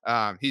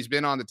 He's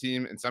been on the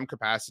team in some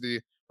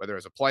capacity, whether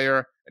as a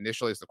player,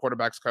 initially as the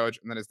quarterback's coach,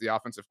 and then as the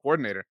offensive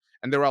coordinator.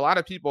 And there were a lot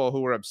of people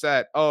who were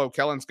upset. Oh,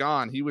 Kellen's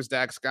gone. He was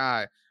Dak's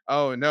guy.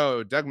 Oh,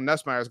 no, Doug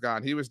Nussmeier's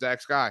gone. He was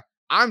Dak's guy.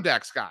 I'm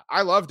Dak's guy.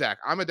 I love Dak.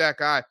 I'm a Dak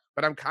guy.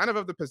 But I'm kind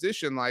of the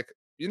position like,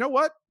 you know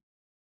what?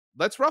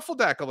 Let's ruffle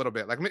Dak a little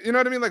bit. Like, you know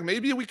what I mean? Like,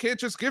 maybe we can't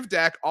just give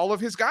Dak all of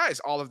his guys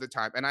all of the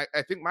time. And I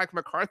think Mike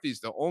McCarthy's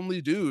the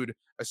only dude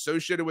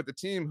associated with the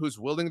team who's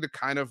willing to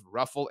kind of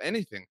ruffle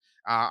anything.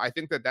 I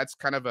think that that's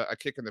kind of a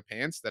kick in the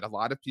pants that a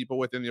lot of people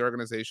within the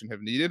organization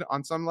have needed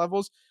on some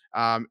levels.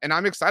 And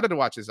I'm excited to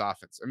watch his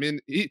offense. I mean,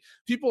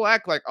 people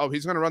act like, oh,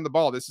 he's going to run the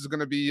ball. This is going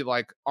to be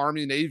like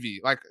Army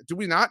Navy. Like, do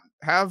we not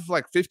have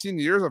like 15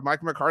 years of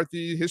Mike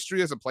McCarthy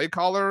history as a play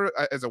caller,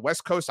 as a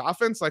West Coast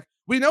offense? Like,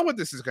 we know what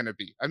this is going to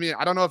be. I mean,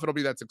 I don't know if it'll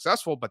be that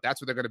successful, but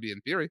that's what they're going to be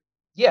in theory.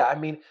 Yeah, I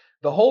mean,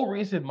 the whole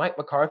reason Mike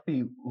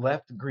McCarthy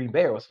left Green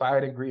Bay or was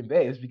fired in Green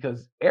Bay is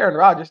because Aaron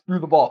Rodgers threw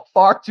the ball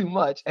far too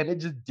much and it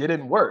just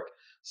didn't work.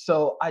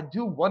 So I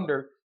do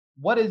wonder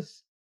what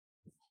is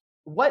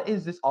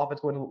this offense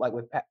going to look like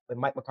with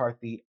Mike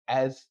McCarthy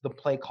as the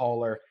play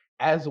caller,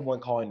 as the one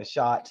calling the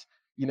shots?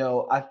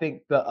 I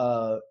think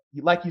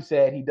like you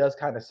said, he does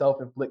kind of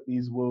self-inflict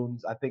these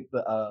wounds. I think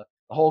the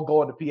whole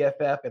going to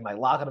PFF and like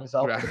locking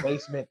himself in the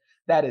basement,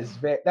 that is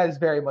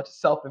very much a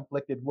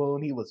self-inflicted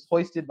wound. He was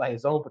hoisted by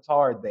his own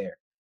petard there.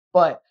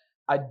 But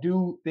I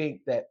do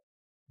think that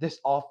this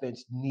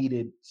offense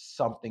needed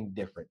something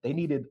different. They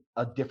needed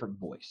a different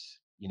voice.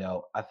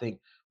 I think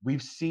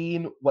we've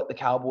seen what the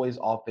Cowboys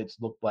offense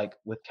looked like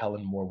with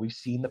Kellen Moore. We've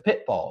seen the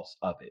pitfalls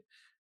of it.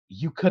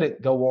 You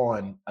couldn't go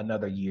on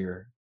another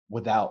year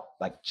without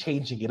like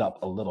changing it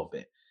up a little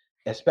bit,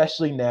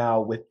 especially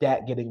now with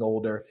Dak getting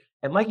older.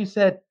 And like you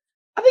said,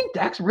 I think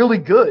Dak's really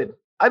good.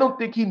 I don't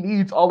think he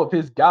needs all of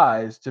his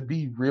guys to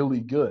be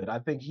really good. I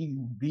think he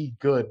can be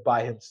good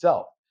by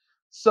himself.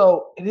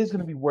 So it is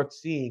going to be worth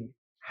seeing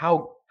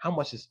how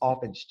much this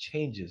offense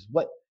changes.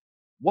 What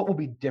will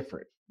be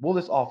different? Will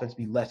this offense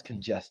be less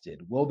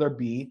congested? Will there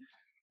be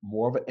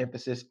more of an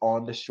emphasis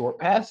on the short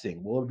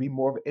passing? Will there be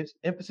more of an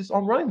emphasis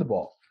on running the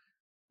ball?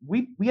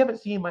 We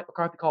haven't seen Mike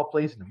McCarthy call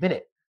plays in a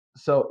minute,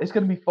 so it's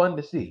going to be fun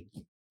to see.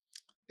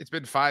 It's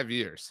been 5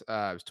 years. It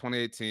was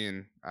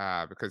 2018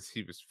 because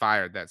he was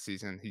fired that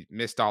season. He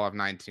missed all of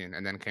 19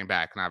 and then came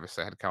back and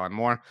obviously had Kellen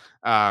Moore.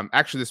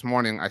 Actually, this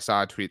morning I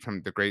saw a tweet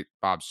from the great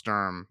Bob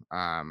Sturm.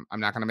 I'm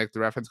not going to make the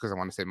reference because I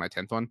want to save my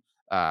 10th one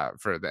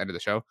for the end of the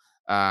show.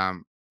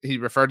 He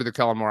referred to the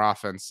Kellen Moore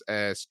offense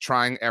as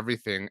trying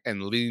everything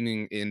and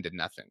leaning into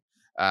nothing.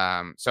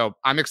 So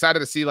I'm excited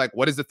to see like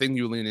what is the thing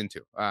you lean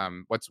into.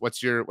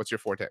 What's your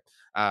forte?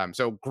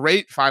 So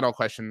great final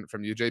question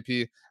from you,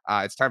 JP.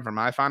 It's time for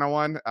my final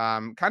one.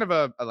 Kind of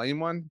a lame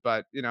one,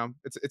 but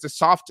it's a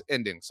soft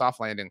ending, soft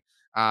landing.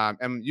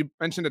 And you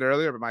mentioned it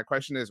earlier, but my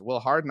question is,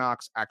 will Hard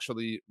Knocks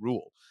actually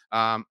rule?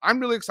 I'm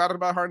really excited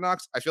about Hard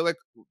Knocks. I feel like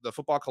the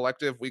Football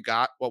Collective, we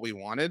got what we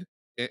wanted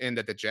in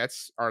that the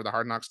Jets are the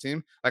Hard Knocks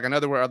team. Like I know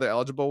there were other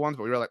eligible ones,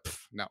 but we were like,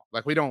 no,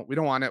 like we don't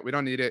want it. We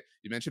don't need it.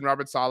 You mentioned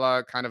Robert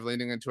Saleh kind of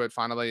leaning into it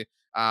finally.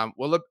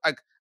 Will it like,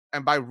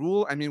 and by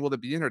rule, I mean, will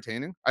it be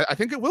entertaining? I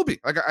think it will be.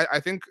 Like I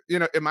think,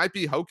 it might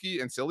be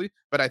hokey and silly,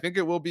 but I think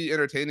it will be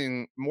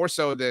entertaining more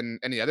so than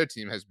any other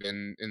team has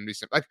been in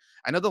recent. Like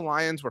I know the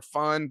Lions were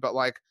fun, but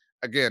like,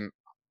 again,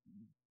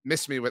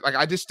 miss me with like,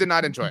 I just did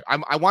not enjoy it.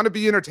 I want to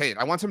be entertained.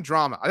 I want some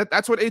drama.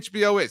 That's what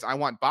HBO is. I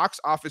want box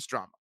office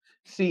drama.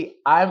 See,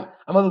 I'm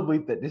of the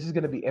belief that this is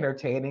going to be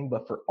entertaining,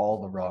 but for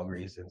all the wrong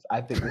reasons. I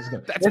think this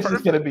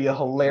is going to be a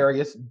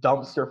hilarious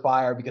dumpster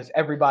fire because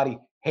everybody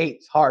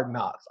hates Hard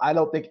Knocks. I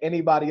don't think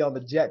anybody on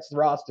the Jets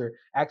roster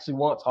actually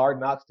wants Hard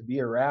Knocks to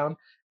be around,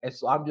 and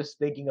so I'm just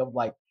thinking of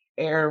like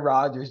Aaron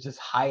Rodgers just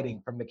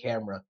hiding from the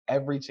camera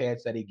every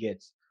chance that he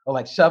gets, or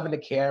like shoving the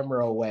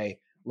camera away,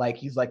 like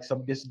he's like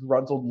some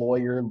disgruntled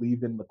lawyer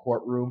leaving the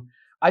courtroom.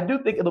 I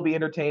do think it'll be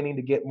entertaining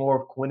to get more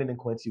of Quinnen and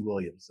Quincy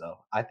Williams, though.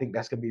 I think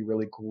that's going to be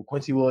really cool.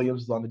 Quincy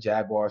Williams was on the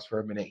Jaguars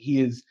for a minute.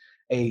 He is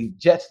a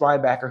Jets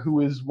linebacker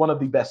who is one of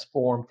the best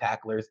form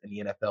tacklers in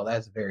the NFL.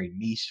 That's a very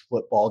niche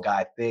football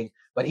guy thing,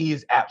 but he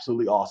is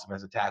absolutely awesome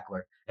as a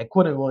tackler. And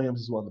Quinnen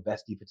Williams is one of the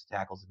best defensive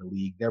tackles in the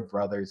league. They're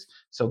brothers.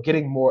 So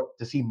getting more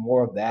to see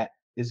more of that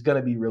is going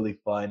to be really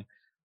fun.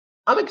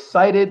 I'm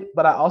excited,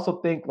 but I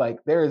also think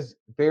like there is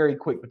very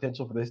quick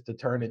potential for this to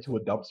turn into a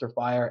dumpster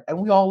fire, and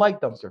we all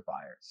like dumpster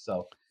fires,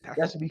 so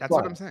that should be That's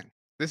fun. what I'm saying.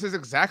 This is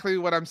exactly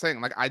what I'm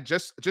saying. Like, I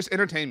just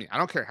entertain me. I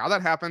don't care how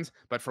that happens,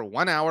 but for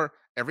 1 hour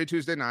every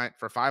Tuesday night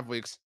for 5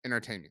 weeks,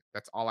 entertain me.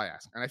 That's all I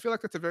ask. And I feel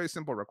like that's a very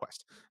simple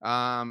request.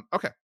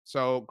 Okay.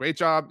 So great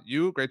job,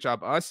 you. Great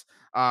job, us.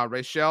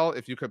 Rachel,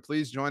 if you could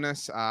please join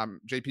us.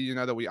 JP, you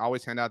know that we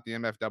always hand out the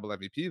MF double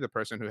MVP, the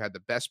person who had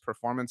the best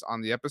performance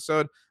on the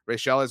episode.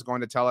 Rachel is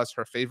going to tell us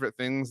her favorite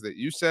things that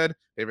you said,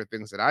 favorite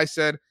things that I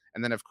said,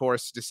 and then, of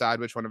course, decide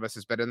which one of us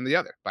is better than the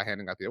other by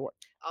handing out the award.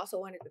 I also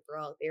wanted to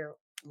throw out there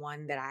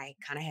one that I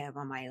kind of have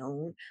on my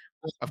own.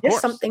 Of Just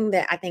course. something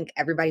that I think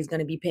everybody's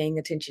going to be paying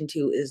attention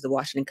to is the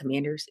Washington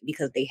Commanders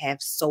because they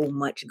have so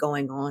much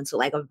going on. So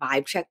like a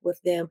vibe check with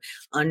them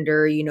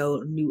under,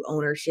 new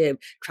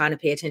ownership, trying to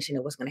pay attention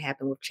to what's going to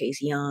happen with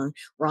Chase Young,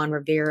 Ron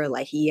Rivera,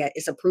 like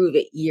it's a prove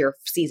it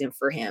season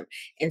for him.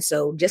 And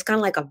so just kind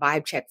of like a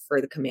vibe check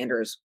for the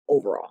Commanders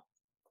overall.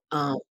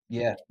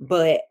 Yeah.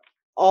 But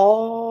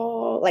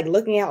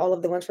looking at all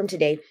of the ones from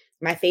today,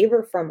 my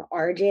favorite from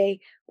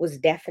RJ was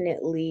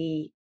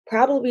definitely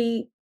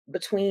probably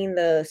between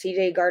the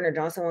CJ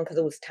Gardner-Johnson one because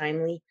it was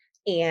timely.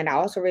 And I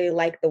also really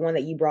liked the one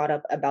that you brought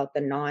up about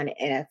the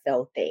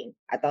non-NFL thing.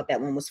 I thought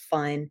that one was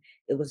fun.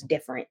 It was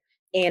different.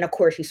 And of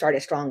course, he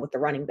started strong with the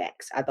running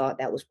backs. I thought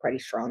that was pretty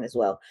strong as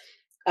well.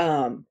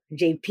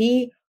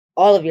 JP,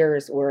 all of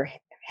yours were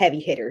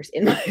heavy hitters,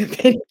 in my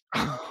opinion.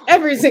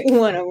 Every single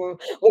one of them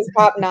was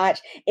top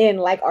notch. And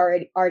like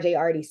RJ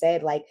already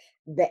said, like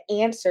the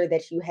answer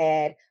that you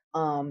had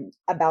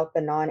about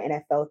the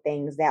non-NFL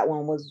things, that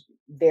one was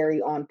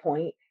very on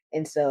point.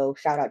 And so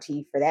shout out to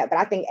you for that. But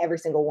I think every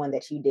single one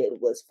that you did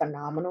was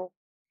phenomenal.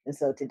 And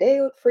so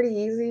today was pretty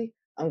easy.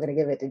 I'm going to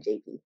give it to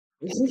JP.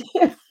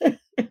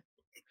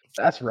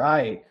 That's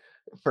right.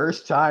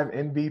 First time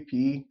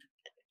MVP.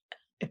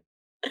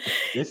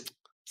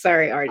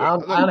 Sorry, RJ.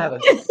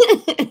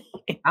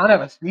 I don't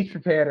have a speech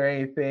prepared or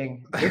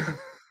anything.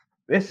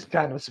 This is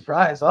kind of a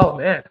surprise. Oh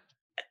man.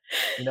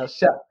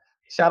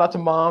 Shout out to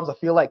moms. I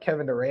feel like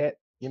Kevin Durant,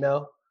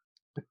 Yep.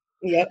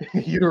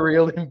 You the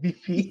real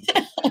MVP.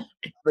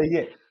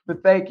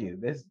 But thank you.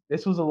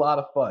 This was a lot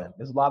of fun.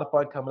 There's a lot of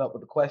fun coming up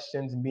with the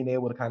questions and being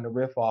able to kind of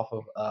riff off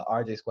of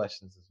RJ's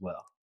questions as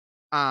well.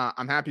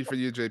 I'm happy for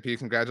you, JP.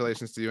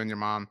 Congratulations to you and your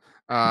mom.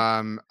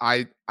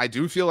 I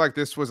do feel like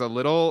this was a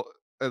little,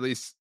 at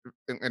least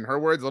in her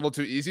words, a little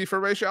too easy for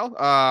Rachel.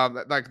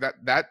 Like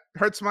that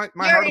hurts my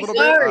heart a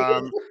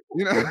little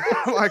bit.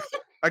 Like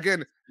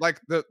again,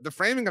 like the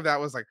framing of that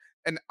was like,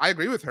 and I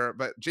agree with her,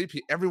 but JP,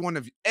 every one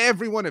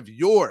of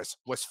yours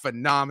was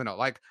phenomenal.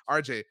 Like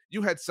RJ,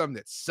 you had some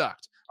that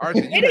sucked.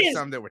 RJ, you had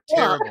some that were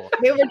terrible.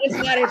 They were just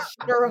not as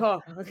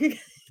strong.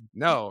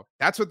 No,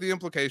 that's what the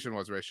implication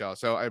was, Rachel.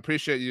 So I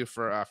appreciate you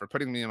for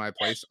putting me in my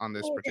place on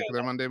this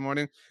particular Monday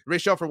morning.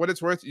 Rachel, for what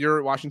it's worth,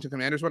 your Washington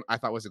Commanders one, I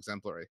thought was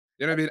exemplary.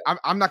 You know what I mean?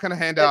 I'm not going to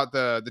hand out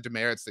the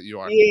demerits that you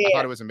are. Yeah. I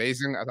thought it was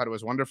amazing. I thought it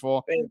was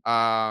wonderful.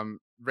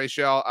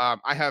 Rachel,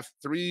 I have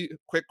 3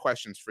 quick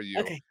questions for you.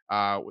 Okay.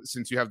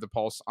 Since you have the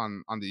pulse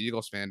on the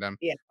Eagles fandom.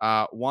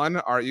 Yeah. One,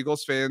 are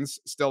Eagles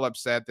fans still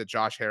upset that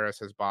Josh Harris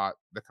has bought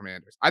the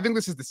Commanders? I think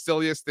this is the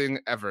silliest thing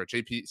ever,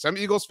 JP. Some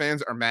Eagles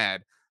fans are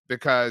mad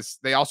because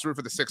they also root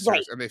for the Sixers,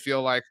 right, and they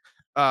feel like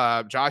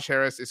Josh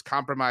Harris is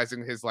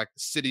compromising his like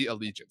city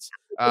allegiance.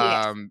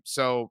 Yes.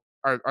 So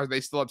are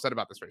they still upset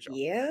about this, Rachel?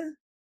 Yeah.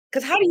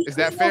 Because how do you? Is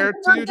that fair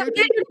to you, JP? How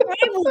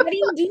do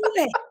you do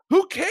that?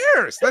 Who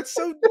cares? That's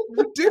so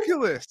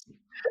ridiculous.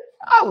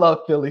 I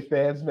love Philly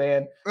fans,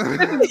 man.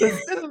 This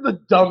is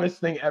the dumbest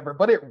thing ever,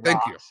 but it rocks.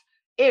 Thank you.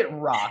 It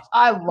rocks.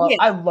 I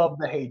love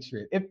the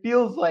hatred. It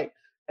feels like,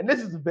 and this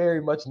is a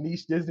very much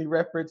niche Disney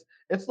reference.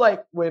 It's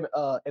like when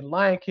in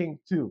Lion King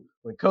 2,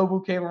 when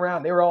Kobu came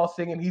around, they were all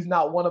singing "He's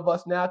Not One of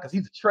Us Now" because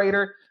he's a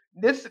traitor.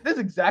 This is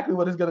exactly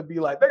what it's gonna be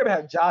like. They're gonna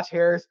have Josh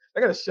Harris.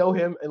 They're gonna show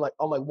him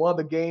on one of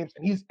the games,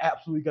 and he's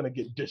absolutely gonna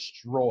get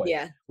destroyed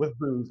with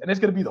boos, and it's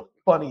gonna be the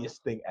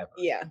funniest thing ever.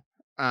 Yeah.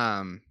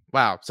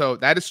 Wow. So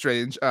that is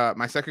strange.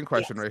 My second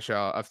question,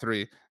 Rachel, of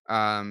 3,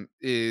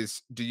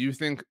 is: do you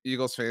think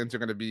Eagles fans are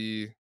going to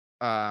be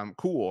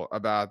cool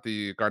about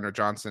the Gardner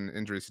Johnson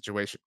injury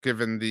situation,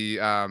 given the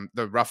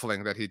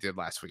ruffling that he did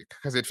last week?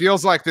 Because it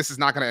feels like this is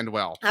not going to end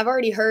well. I've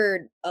already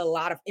heard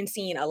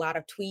seen a lot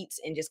of tweets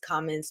and just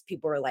comments.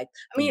 People are like,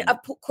 I mean, of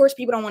course,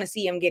 people don't want to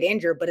see him get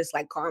injured, but it's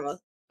like karma.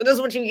 But that's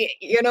what you get,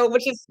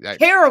 which is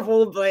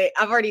terrible. But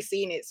I've already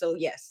seen it, so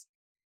yes.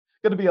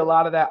 Going to be a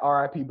lot of that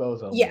R.I.P.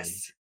 Bozo.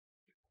 Yes.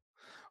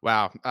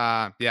 Wow.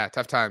 Yeah,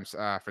 tough times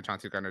for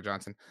Chauncey Gardner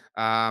Johnson.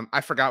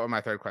 I forgot what my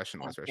third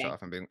question was, Rachel,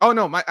 if I'm being. Oh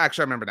no,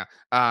 actually I remember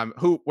now.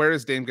 Where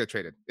does Dame get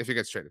traded if he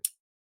gets traded?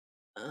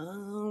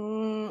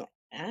 I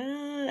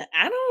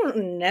don't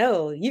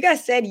know. You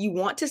guys said you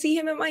want to see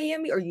him in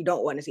Miami, or you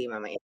don't want to see him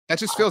in Miami? That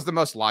just feels the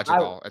most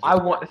logical. I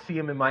want to see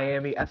him in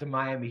Miami as a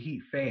Miami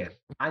Heat fan.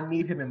 I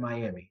need him in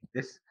Miami.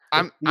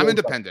 I'm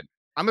independent.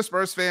 I'm a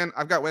Spurs fan.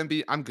 I've got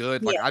Wemby. I'm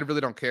good. Like I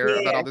really don't care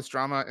about all this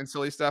drama and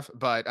silly stuff.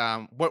 But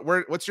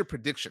what's your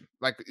prediction?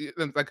 Like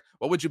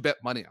what would you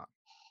bet money on?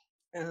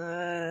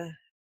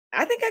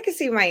 I think I can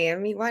see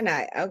Miami. Why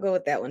not? I'll go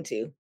with that one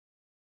too.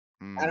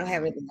 I don't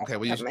have anything off the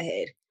top of my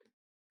head.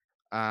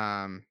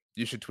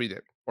 You should tweet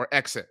it or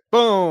exit.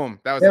 Boom.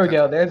 That was there. We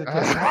go. There's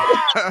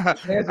a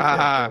tip.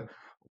 Wow.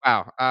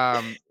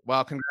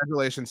 Well,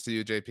 congratulations to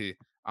you, JP,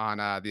 on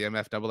the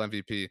MF double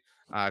MVP.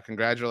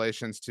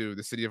 Congratulations to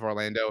the city of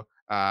Orlando,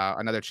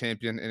 another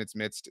champion in its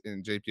midst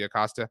in JP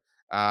Acosta.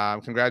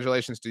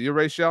 Congratulations to you,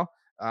 Rachel,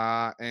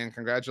 and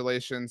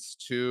congratulations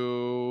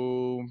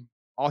to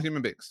all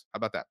human beings. How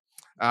about that?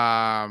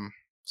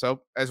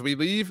 So as we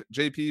leave,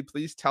 JP,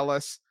 please tell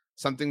us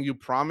something you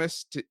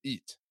promised to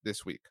eat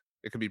this week.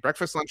 It could be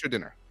breakfast, lunch, or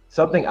dinner.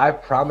 Something I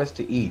promised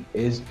to eat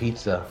is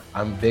pizza.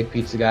 I'm a big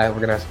pizza guy. We're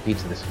going to have some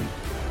pizza this week.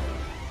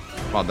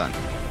 Well done.